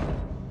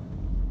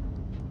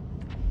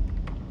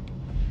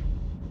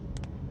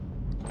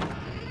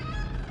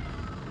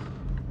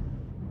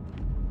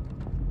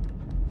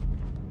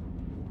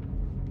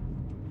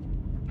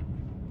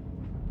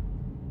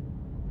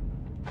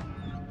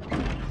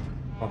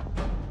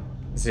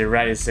 The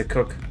rat is the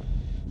cook.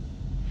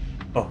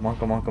 Oh, Monka,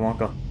 Monka,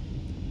 Monka.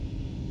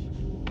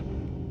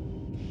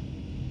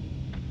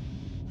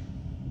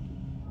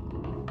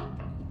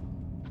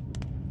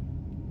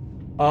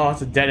 Oh,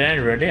 it's a dead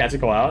end, really? I have to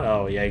go out?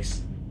 Oh,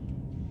 yikes.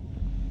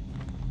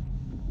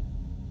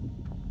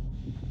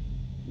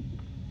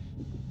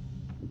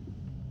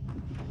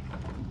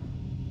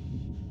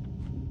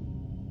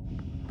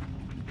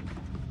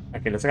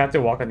 Okay, let's have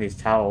to walk on these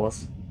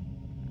towels.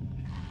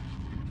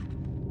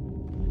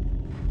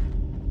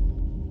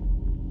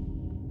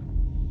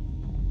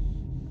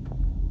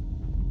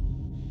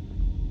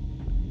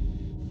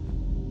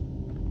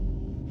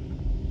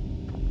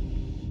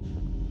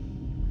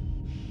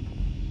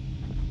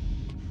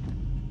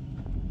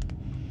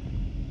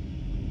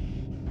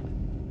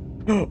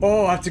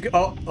 Oh, I have to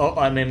go. Oh,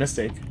 I made a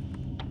mistake.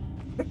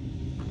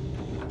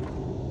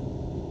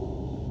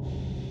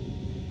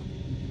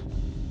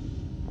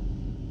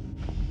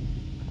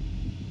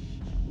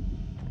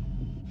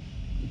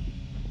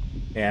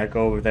 Yeah,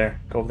 go over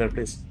there. Go over there,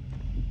 please.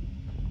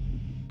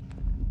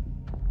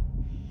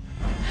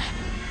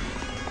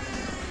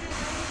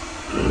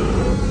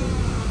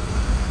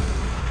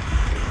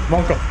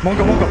 Monka,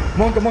 Monka, Monka,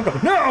 Monka,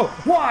 Monka. No!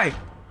 Why?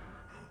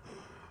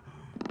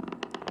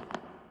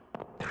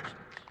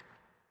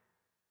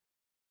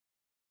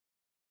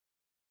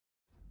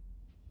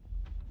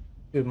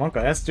 Dude,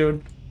 Monka S,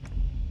 dude.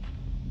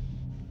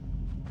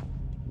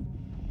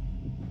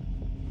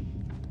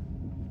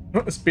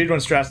 Speedrun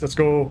strats, let's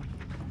go.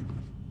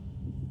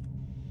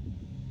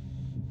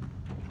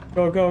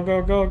 Go, go,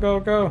 go, go, go,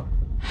 go.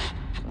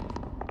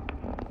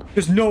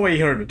 There's no way he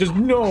heard me. There's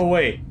no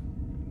way.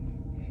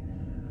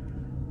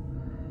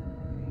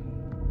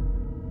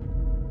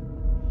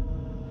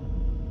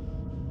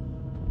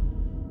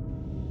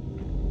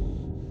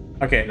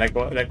 Okay, like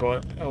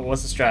what? Oh,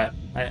 what's the strat?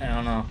 I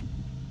don't know.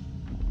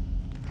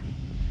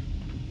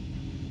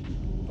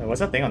 Wait, what's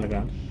that thing on the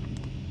ground?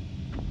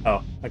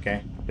 Oh,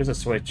 okay. There's a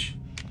switch.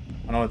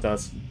 I don't know what it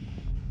does.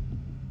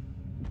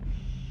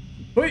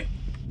 Wait!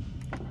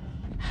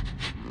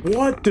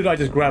 What did I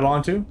just grab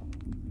onto?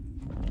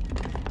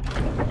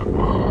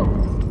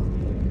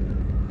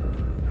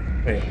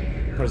 Wait,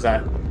 what's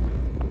that?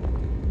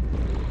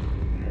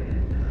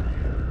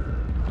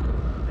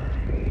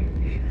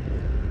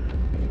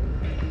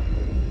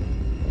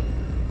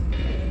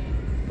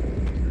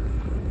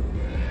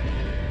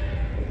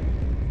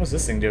 What's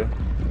this thing do?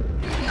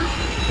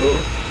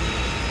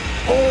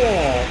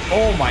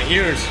 Oh, my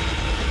ears.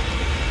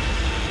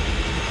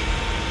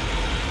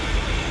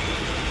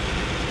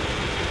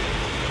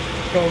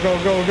 Go,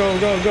 go, go, go,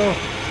 go, go.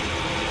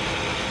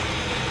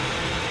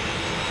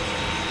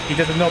 He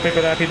doesn't know, pick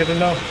it up, he doesn't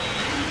know.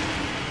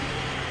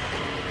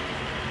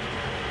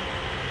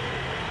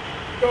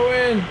 Go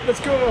in, let's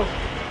go.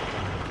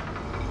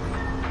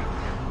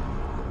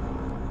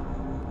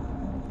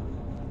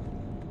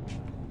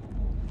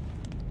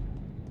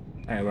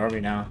 Alright, where are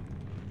we now?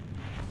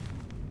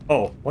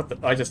 Oh, what the?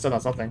 I just stood on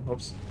something.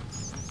 Oops.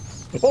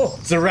 Oh,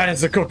 it's a rat,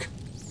 it's a cook.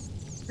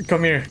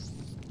 Come here.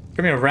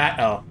 Come here, rat.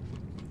 Oh.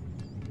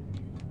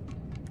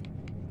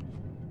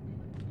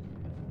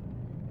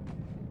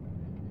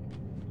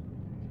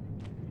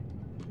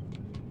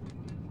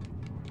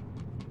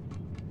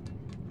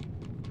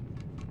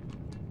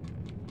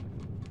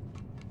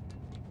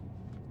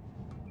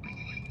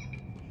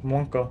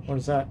 Monka, what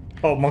is that?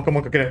 Oh, Monka,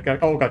 Monka, get it.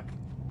 Oh, God.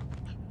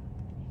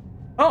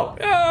 Oh,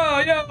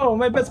 yo,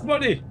 my best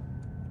buddy.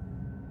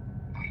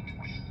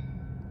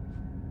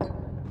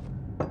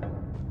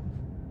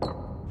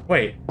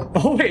 Wait.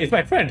 Oh, wait, it's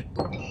my friend.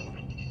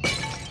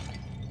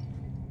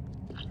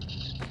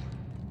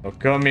 Oh,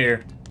 come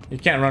here. You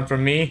can't run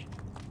from me.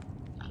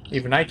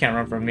 Even I can't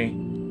run from me.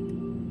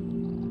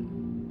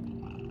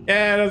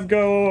 Yeah, let's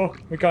go.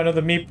 We got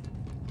another meep.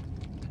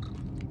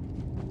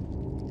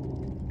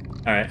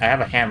 Alright, I have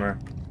a hammer.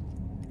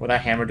 Will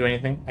that hammer do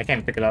anything? I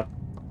can't pick it up.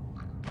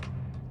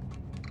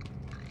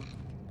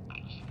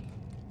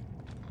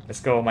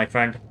 Let's go, my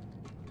friend.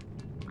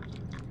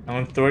 I'm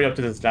gonna throw you up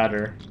to this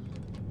ladder.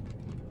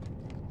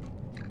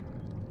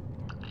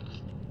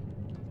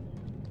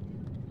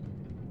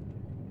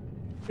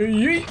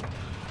 Yeet.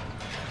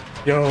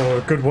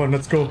 Yo, good one,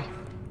 let's go.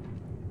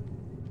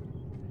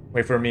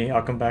 Wait for me,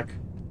 I'll come back.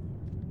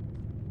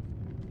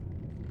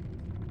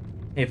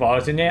 He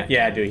follows in there?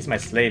 Yeah, dude, he's my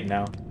slave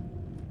now.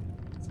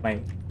 It's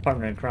my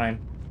partner in crime.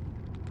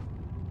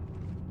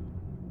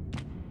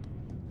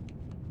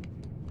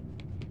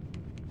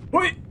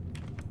 Wait!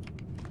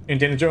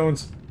 Indiana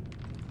Jones.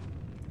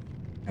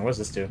 And what's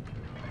this do?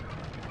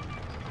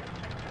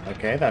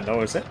 Okay, that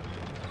lowers it.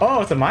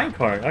 Oh, it's a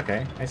minecart.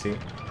 Okay, I see.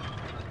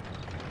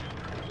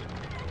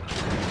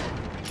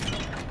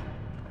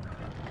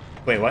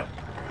 Wait, what?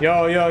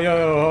 Yo, yo, yo,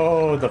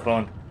 yo, oh, the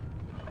phone.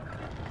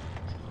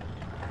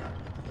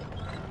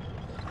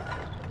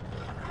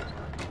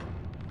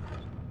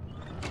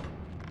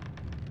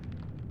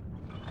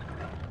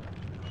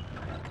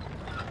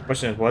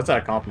 Question is, what does that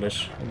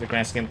accomplish in the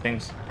grand scheme of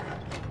things?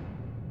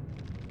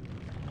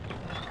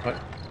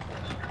 What?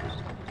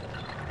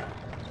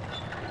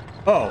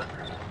 Oh!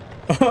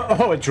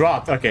 Oh, it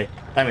dropped. Okay,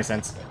 that makes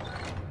sense.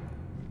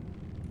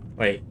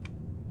 Wait.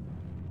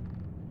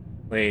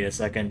 Wait a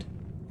second.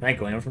 Can I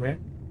go in from here?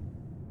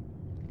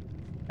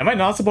 Am I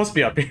not supposed to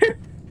be up here?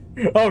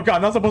 Oh god,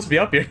 I'm not supposed to be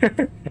up here.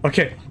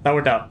 Okay, that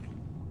worked out.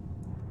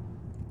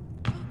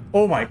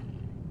 Oh my.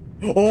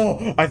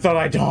 Oh, I thought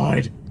I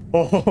died.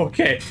 Oh,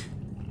 okay.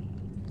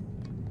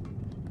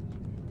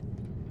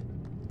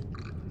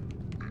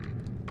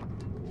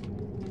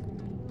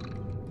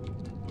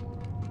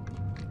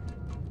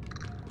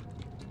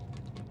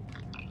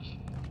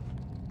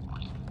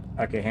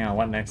 Okay, hang on,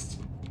 what next?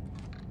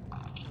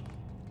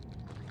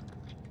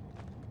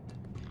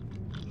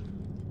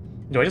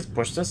 Do I just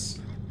push this?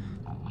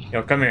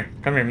 Yo, come here,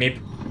 Meep.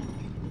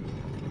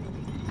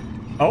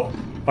 Oh,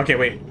 okay,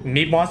 wait.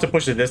 Meep wants to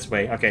push it this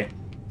way, okay.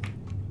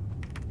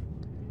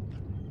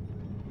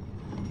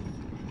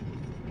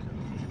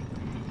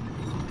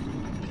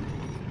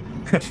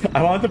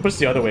 I wanted to push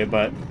the other way,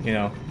 but, you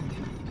know.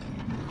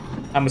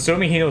 I'm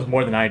assuming he knows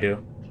more than I do.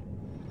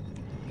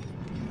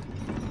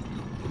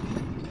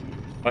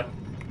 What?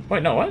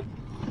 Wait, no, what?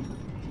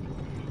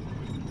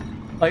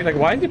 Like,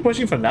 why is he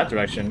pushing from that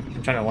direction?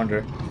 I'm trying to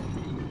wonder.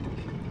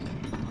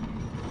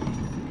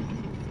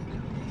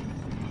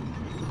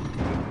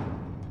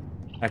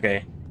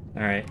 Okay,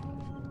 alright.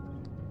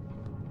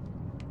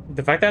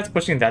 The fact that it's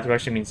pushing in that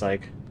direction means,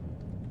 like...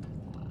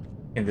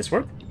 Can this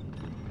work?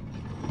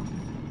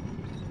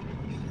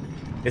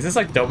 Is this,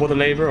 like, double the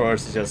labor, or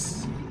is it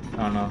just... I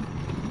don't know.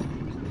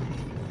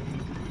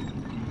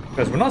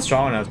 Because we're not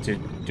strong enough to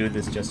do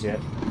this just yet.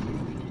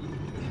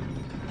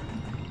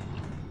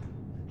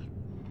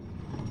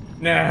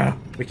 No!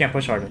 We can't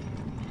push harder.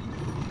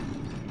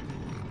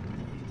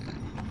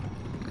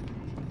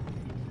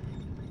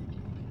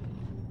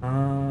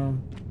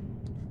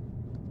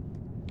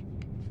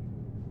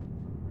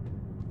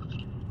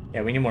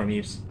 Yeah, we need more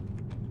meeps.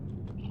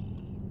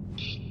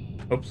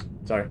 Oops,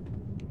 sorry.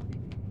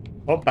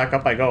 Oh, back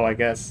up I go, I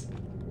guess.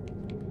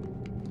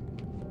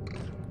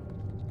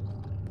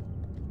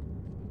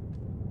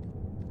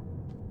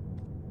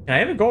 Can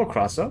I even go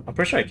across though? I'm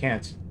pretty sure I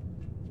can't.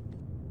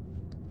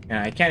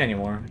 Yeah, I can't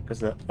anymore because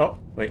the... Oh,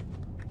 wait.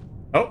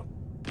 Oh!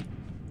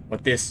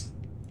 What this?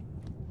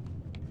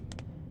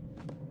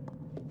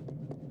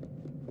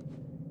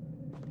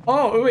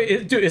 Oh,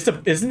 wait, dude,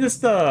 isn't this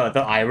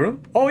the eye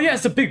room? Oh yeah,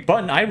 it's the big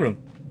button eye room.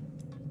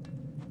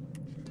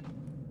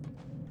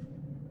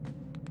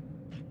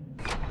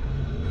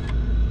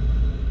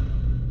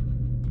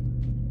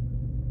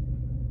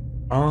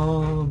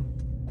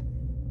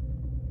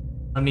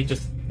 Let me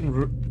just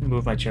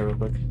move my chair real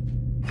quick.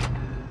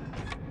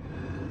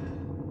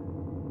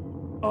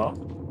 Oh.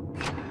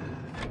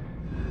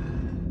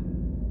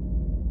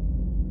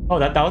 Oh,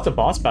 that was a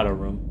boss battle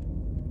room.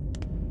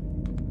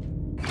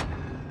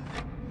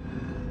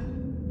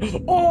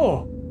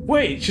 Oh!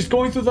 Wait, she's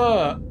going through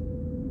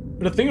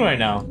the thing right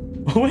now.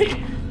 Wait!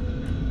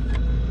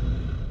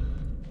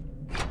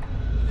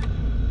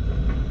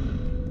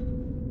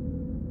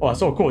 Oh, that's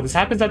so cool. This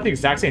happens at the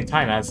exact same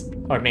time as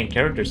our main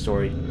character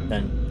story,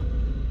 then.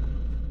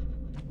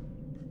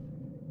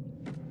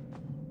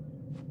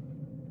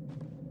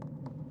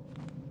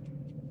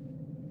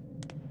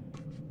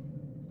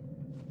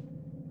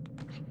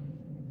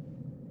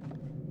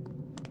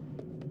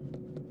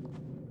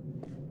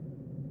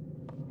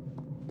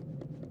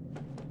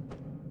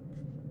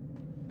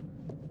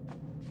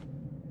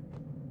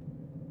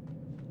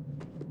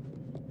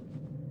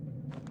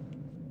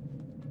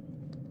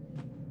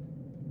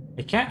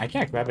 I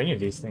can't grab any of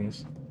these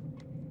things.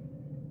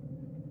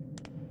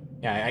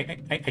 Yeah,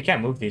 I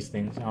can't move these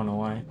things. I don't know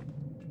why.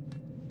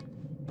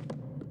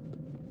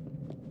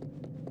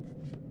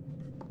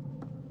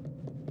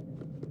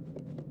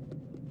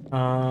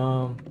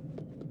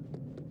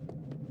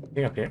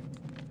 Thing up here.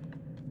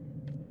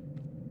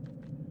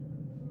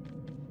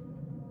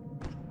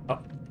 Oh.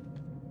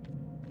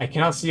 I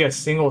cannot see a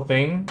single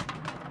thing.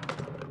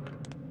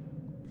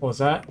 What was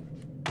that?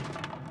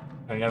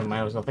 Oh, never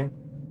mind, it was nothing.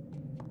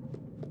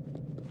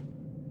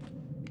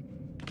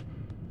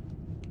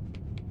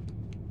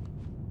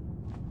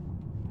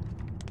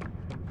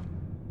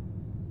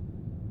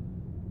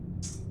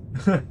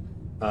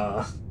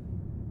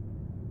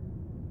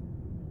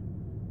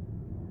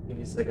 Give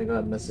me a second, I got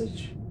a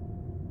message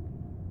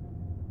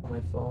on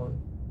my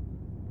phone.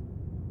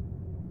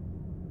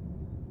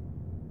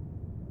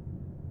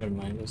 Never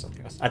mind, it was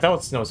something else. I thought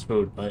it snows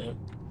food, but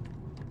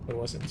it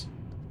wasn't.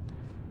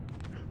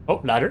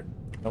 Oh, ladder?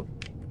 Nope.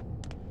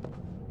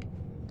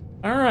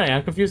 Alright,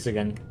 I'm confused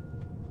again.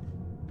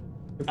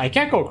 I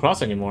can't go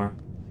across anymore.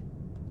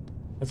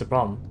 That's a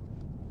problem.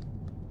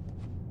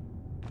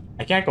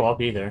 I can't go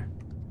up either.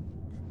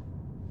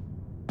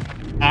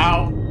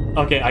 Ow!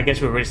 Okay, I guess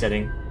we're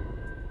resetting.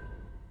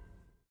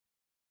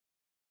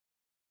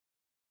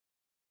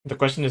 The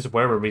question is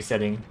where we're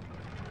resetting.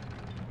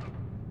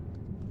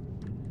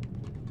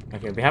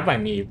 Okay, we have my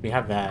meat. We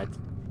have that.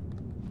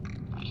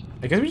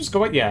 I guess we just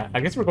go... Yeah, I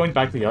guess we're going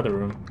back to the other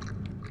room.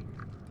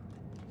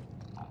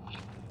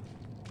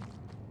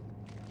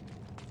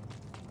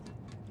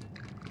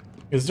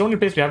 This is the only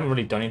place we haven't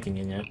really done anything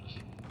in yet.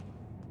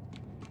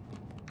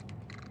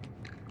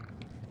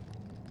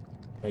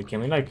 Wait,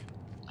 can we like...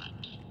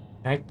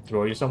 Can I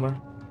throw you somewhere?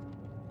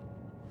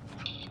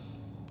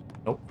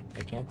 Nope,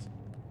 I can't.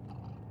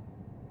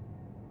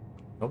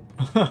 Nope.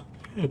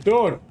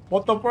 Dude,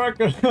 what the frick?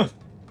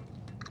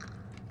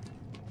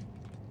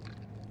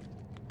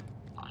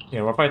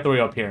 Yeah, what if I throw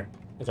you up here?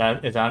 Is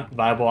that a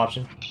viable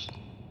option?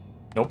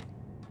 Nope.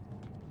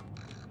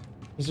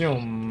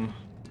 Zoom.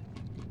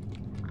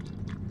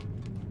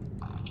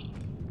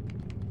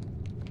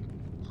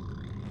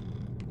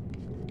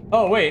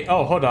 Oh wait,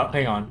 oh hold up,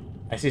 hang on.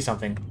 I see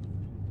something.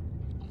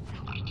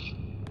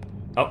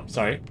 Oh,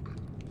 sorry.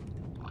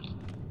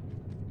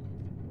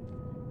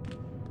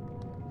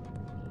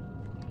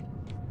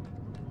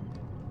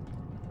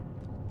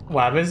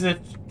 What happens if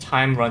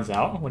time runs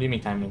out? What do you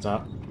mean time runs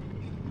out?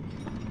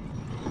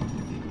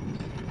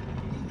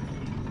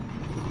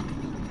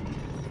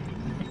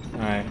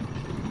 Alright.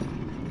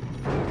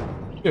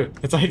 Dude,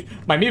 it's like,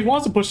 my move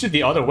wants to push it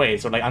the other way,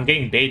 so like I'm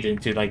getting baited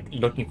into like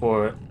looking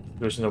for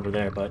solutions over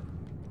there, but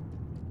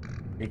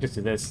we just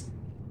do this.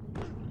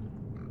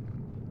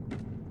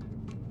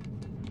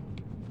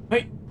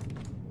 Wait.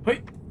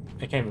 Wait.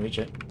 I can't even reach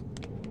it.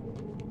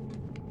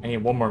 I need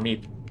one more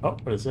meat. Oh,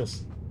 what is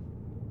this?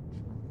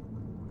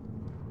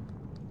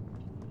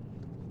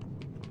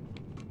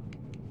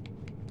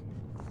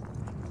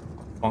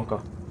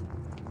 Bonka.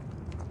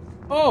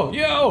 Oh,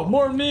 yo!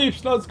 More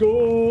meeps! Let's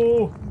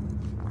go!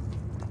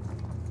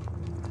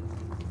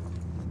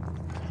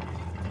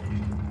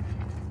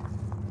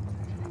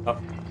 Oh.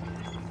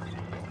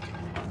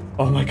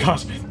 Oh my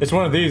gosh, it's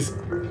one of these.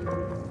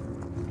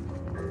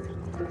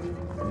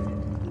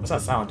 What's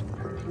that sound?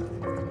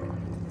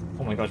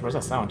 Oh my gosh, where's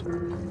that sound?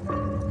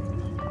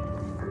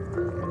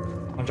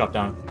 I'll drop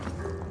down.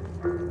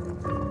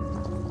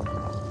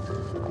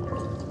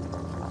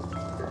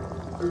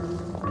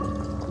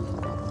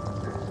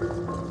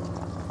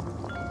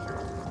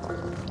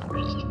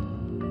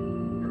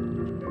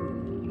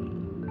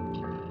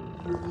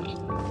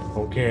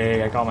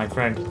 Okay, I got my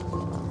friend.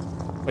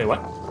 Wait,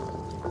 what?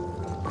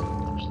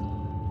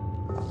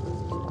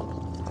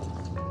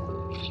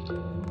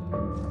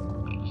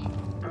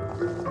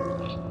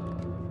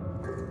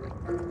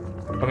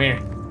 Come here.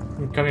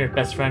 Come here,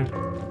 best friend.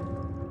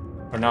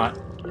 Or not.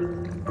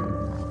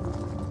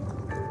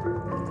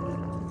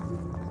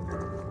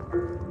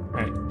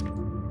 Alright.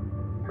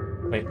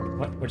 Wait,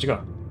 what? Where'd you go?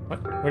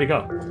 What? Where'd he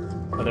go?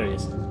 Oh, there he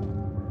is.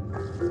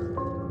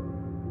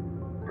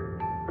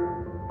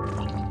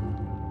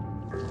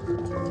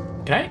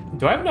 Can I?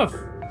 Do I have enough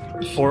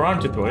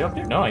forearm to throw it up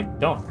there? No, I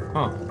don't.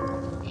 Huh.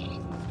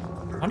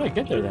 How do I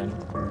get there then?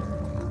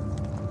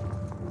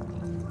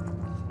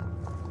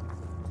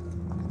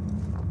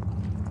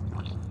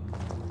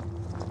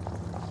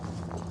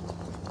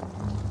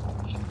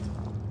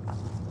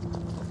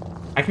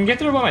 I can get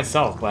there by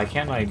myself, but I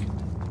can't, like...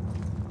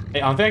 I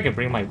don't think I can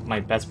bring my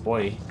best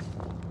boy.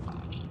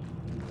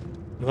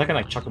 Unless I can,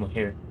 like, chuck him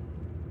here.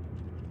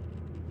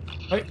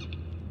 Wait.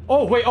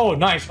 Oh, wait. Oh,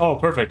 nice. Oh,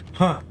 perfect.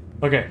 Huh.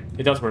 Okay,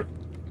 it does work.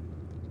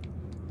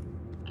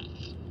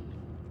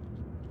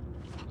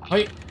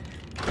 Wait.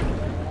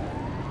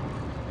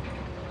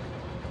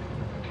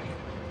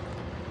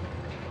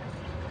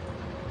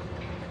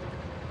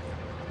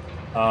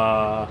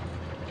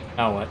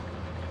 Now what?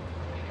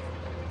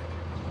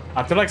 I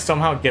have to, like,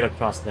 somehow get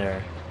across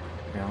there.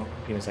 You know,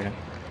 give me a second.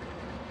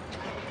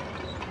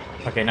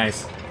 Okay,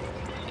 nice.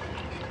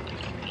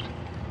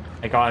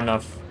 I got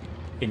enough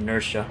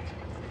inertia.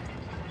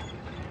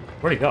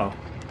 Where'd he go?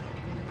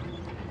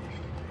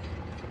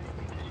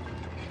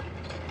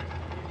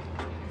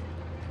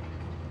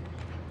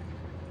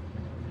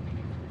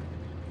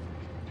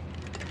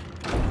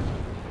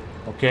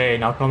 Okay,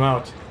 now come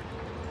out.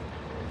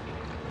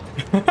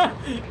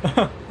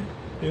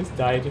 He just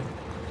died.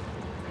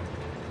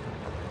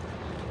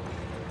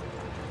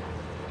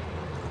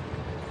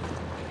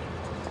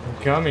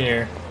 Come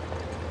here.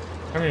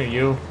 Come here,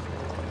 you.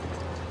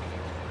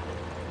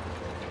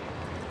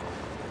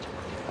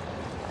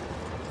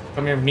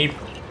 Come here, meep.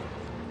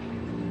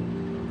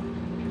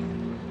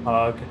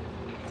 Hug.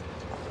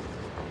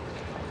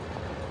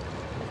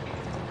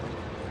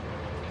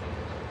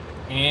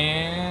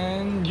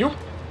 And you.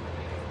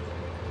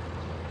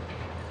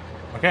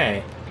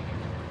 Okay.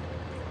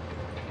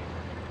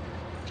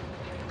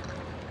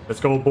 Let's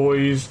go,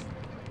 boys.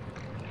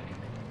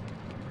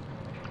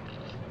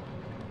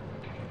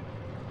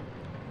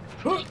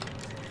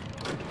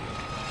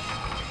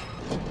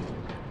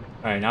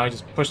 Alright, now I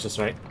just push this,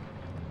 right?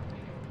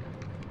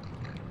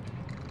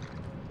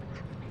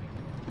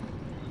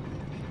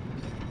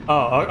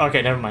 Oh,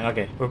 okay, never mind.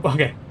 Okay,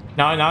 okay.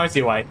 Now I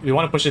see why. We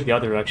want to push it the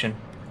other direction.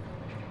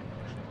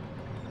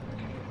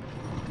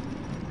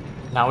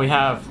 Now we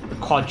have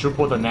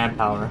quadruple the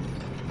manpower.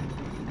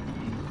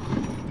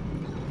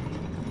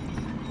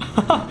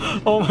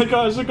 Oh my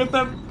gosh, look at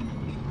them!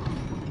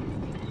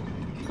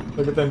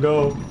 Look at them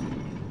go.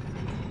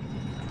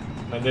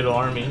 My little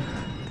army.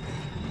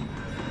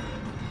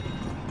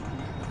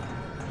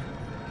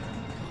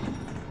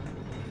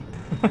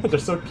 They're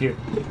so cute.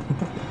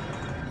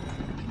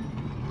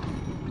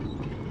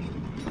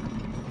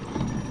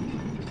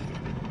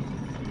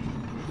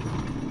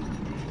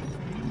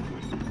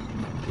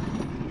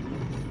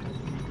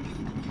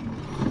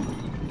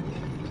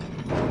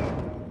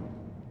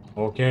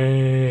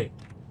 Okay,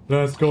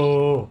 let's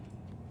go.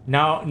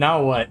 Now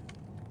what?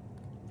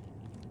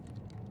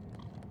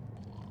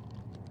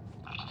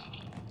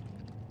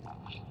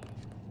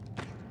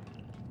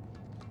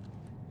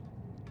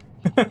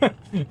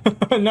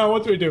 Now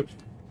what do we do?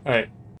 All right.